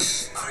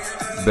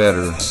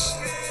better.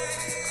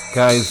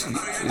 Guys,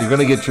 you're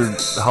gonna get your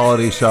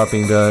holiday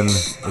shopping done.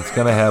 It's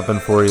gonna happen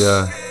for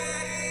you.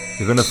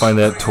 You're gonna find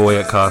that toy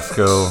at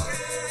Costco.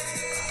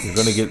 You're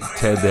gonna get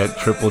Ted that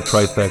triple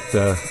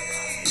trifecta.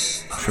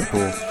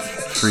 Triple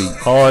treat.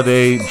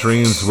 Holiday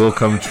dreams will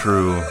come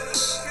true.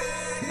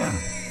 Yeah.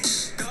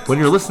 When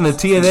you're listening to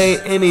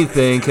TNA,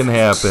 anything can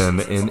happen,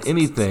 and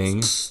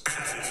anything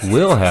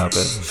will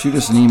happen. Shoot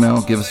us an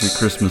email. Give us your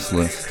Christmas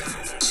list.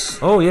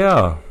 Oh,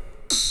 yeah.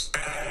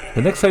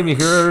 The next time you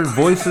hear our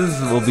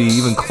voices will be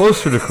even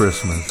closer to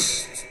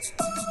Christmas.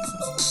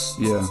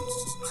 Yeah.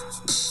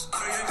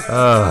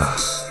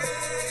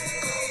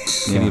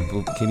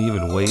 Can you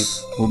even wait?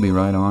 We'll be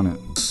right on it.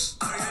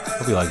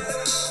 I'll be like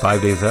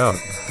 5 days out.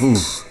 Ooh.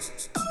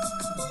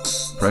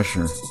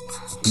 Pressure.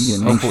 I'm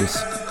getting anxious.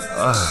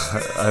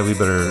 We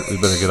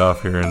better get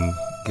off here and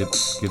get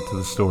to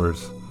the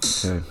stores.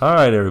 Okay. All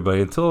right,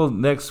 everybody. Until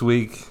next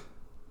week.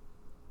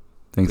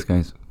 Thanks,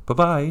 guys.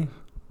 Bye-bye.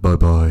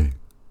 Bye-bye.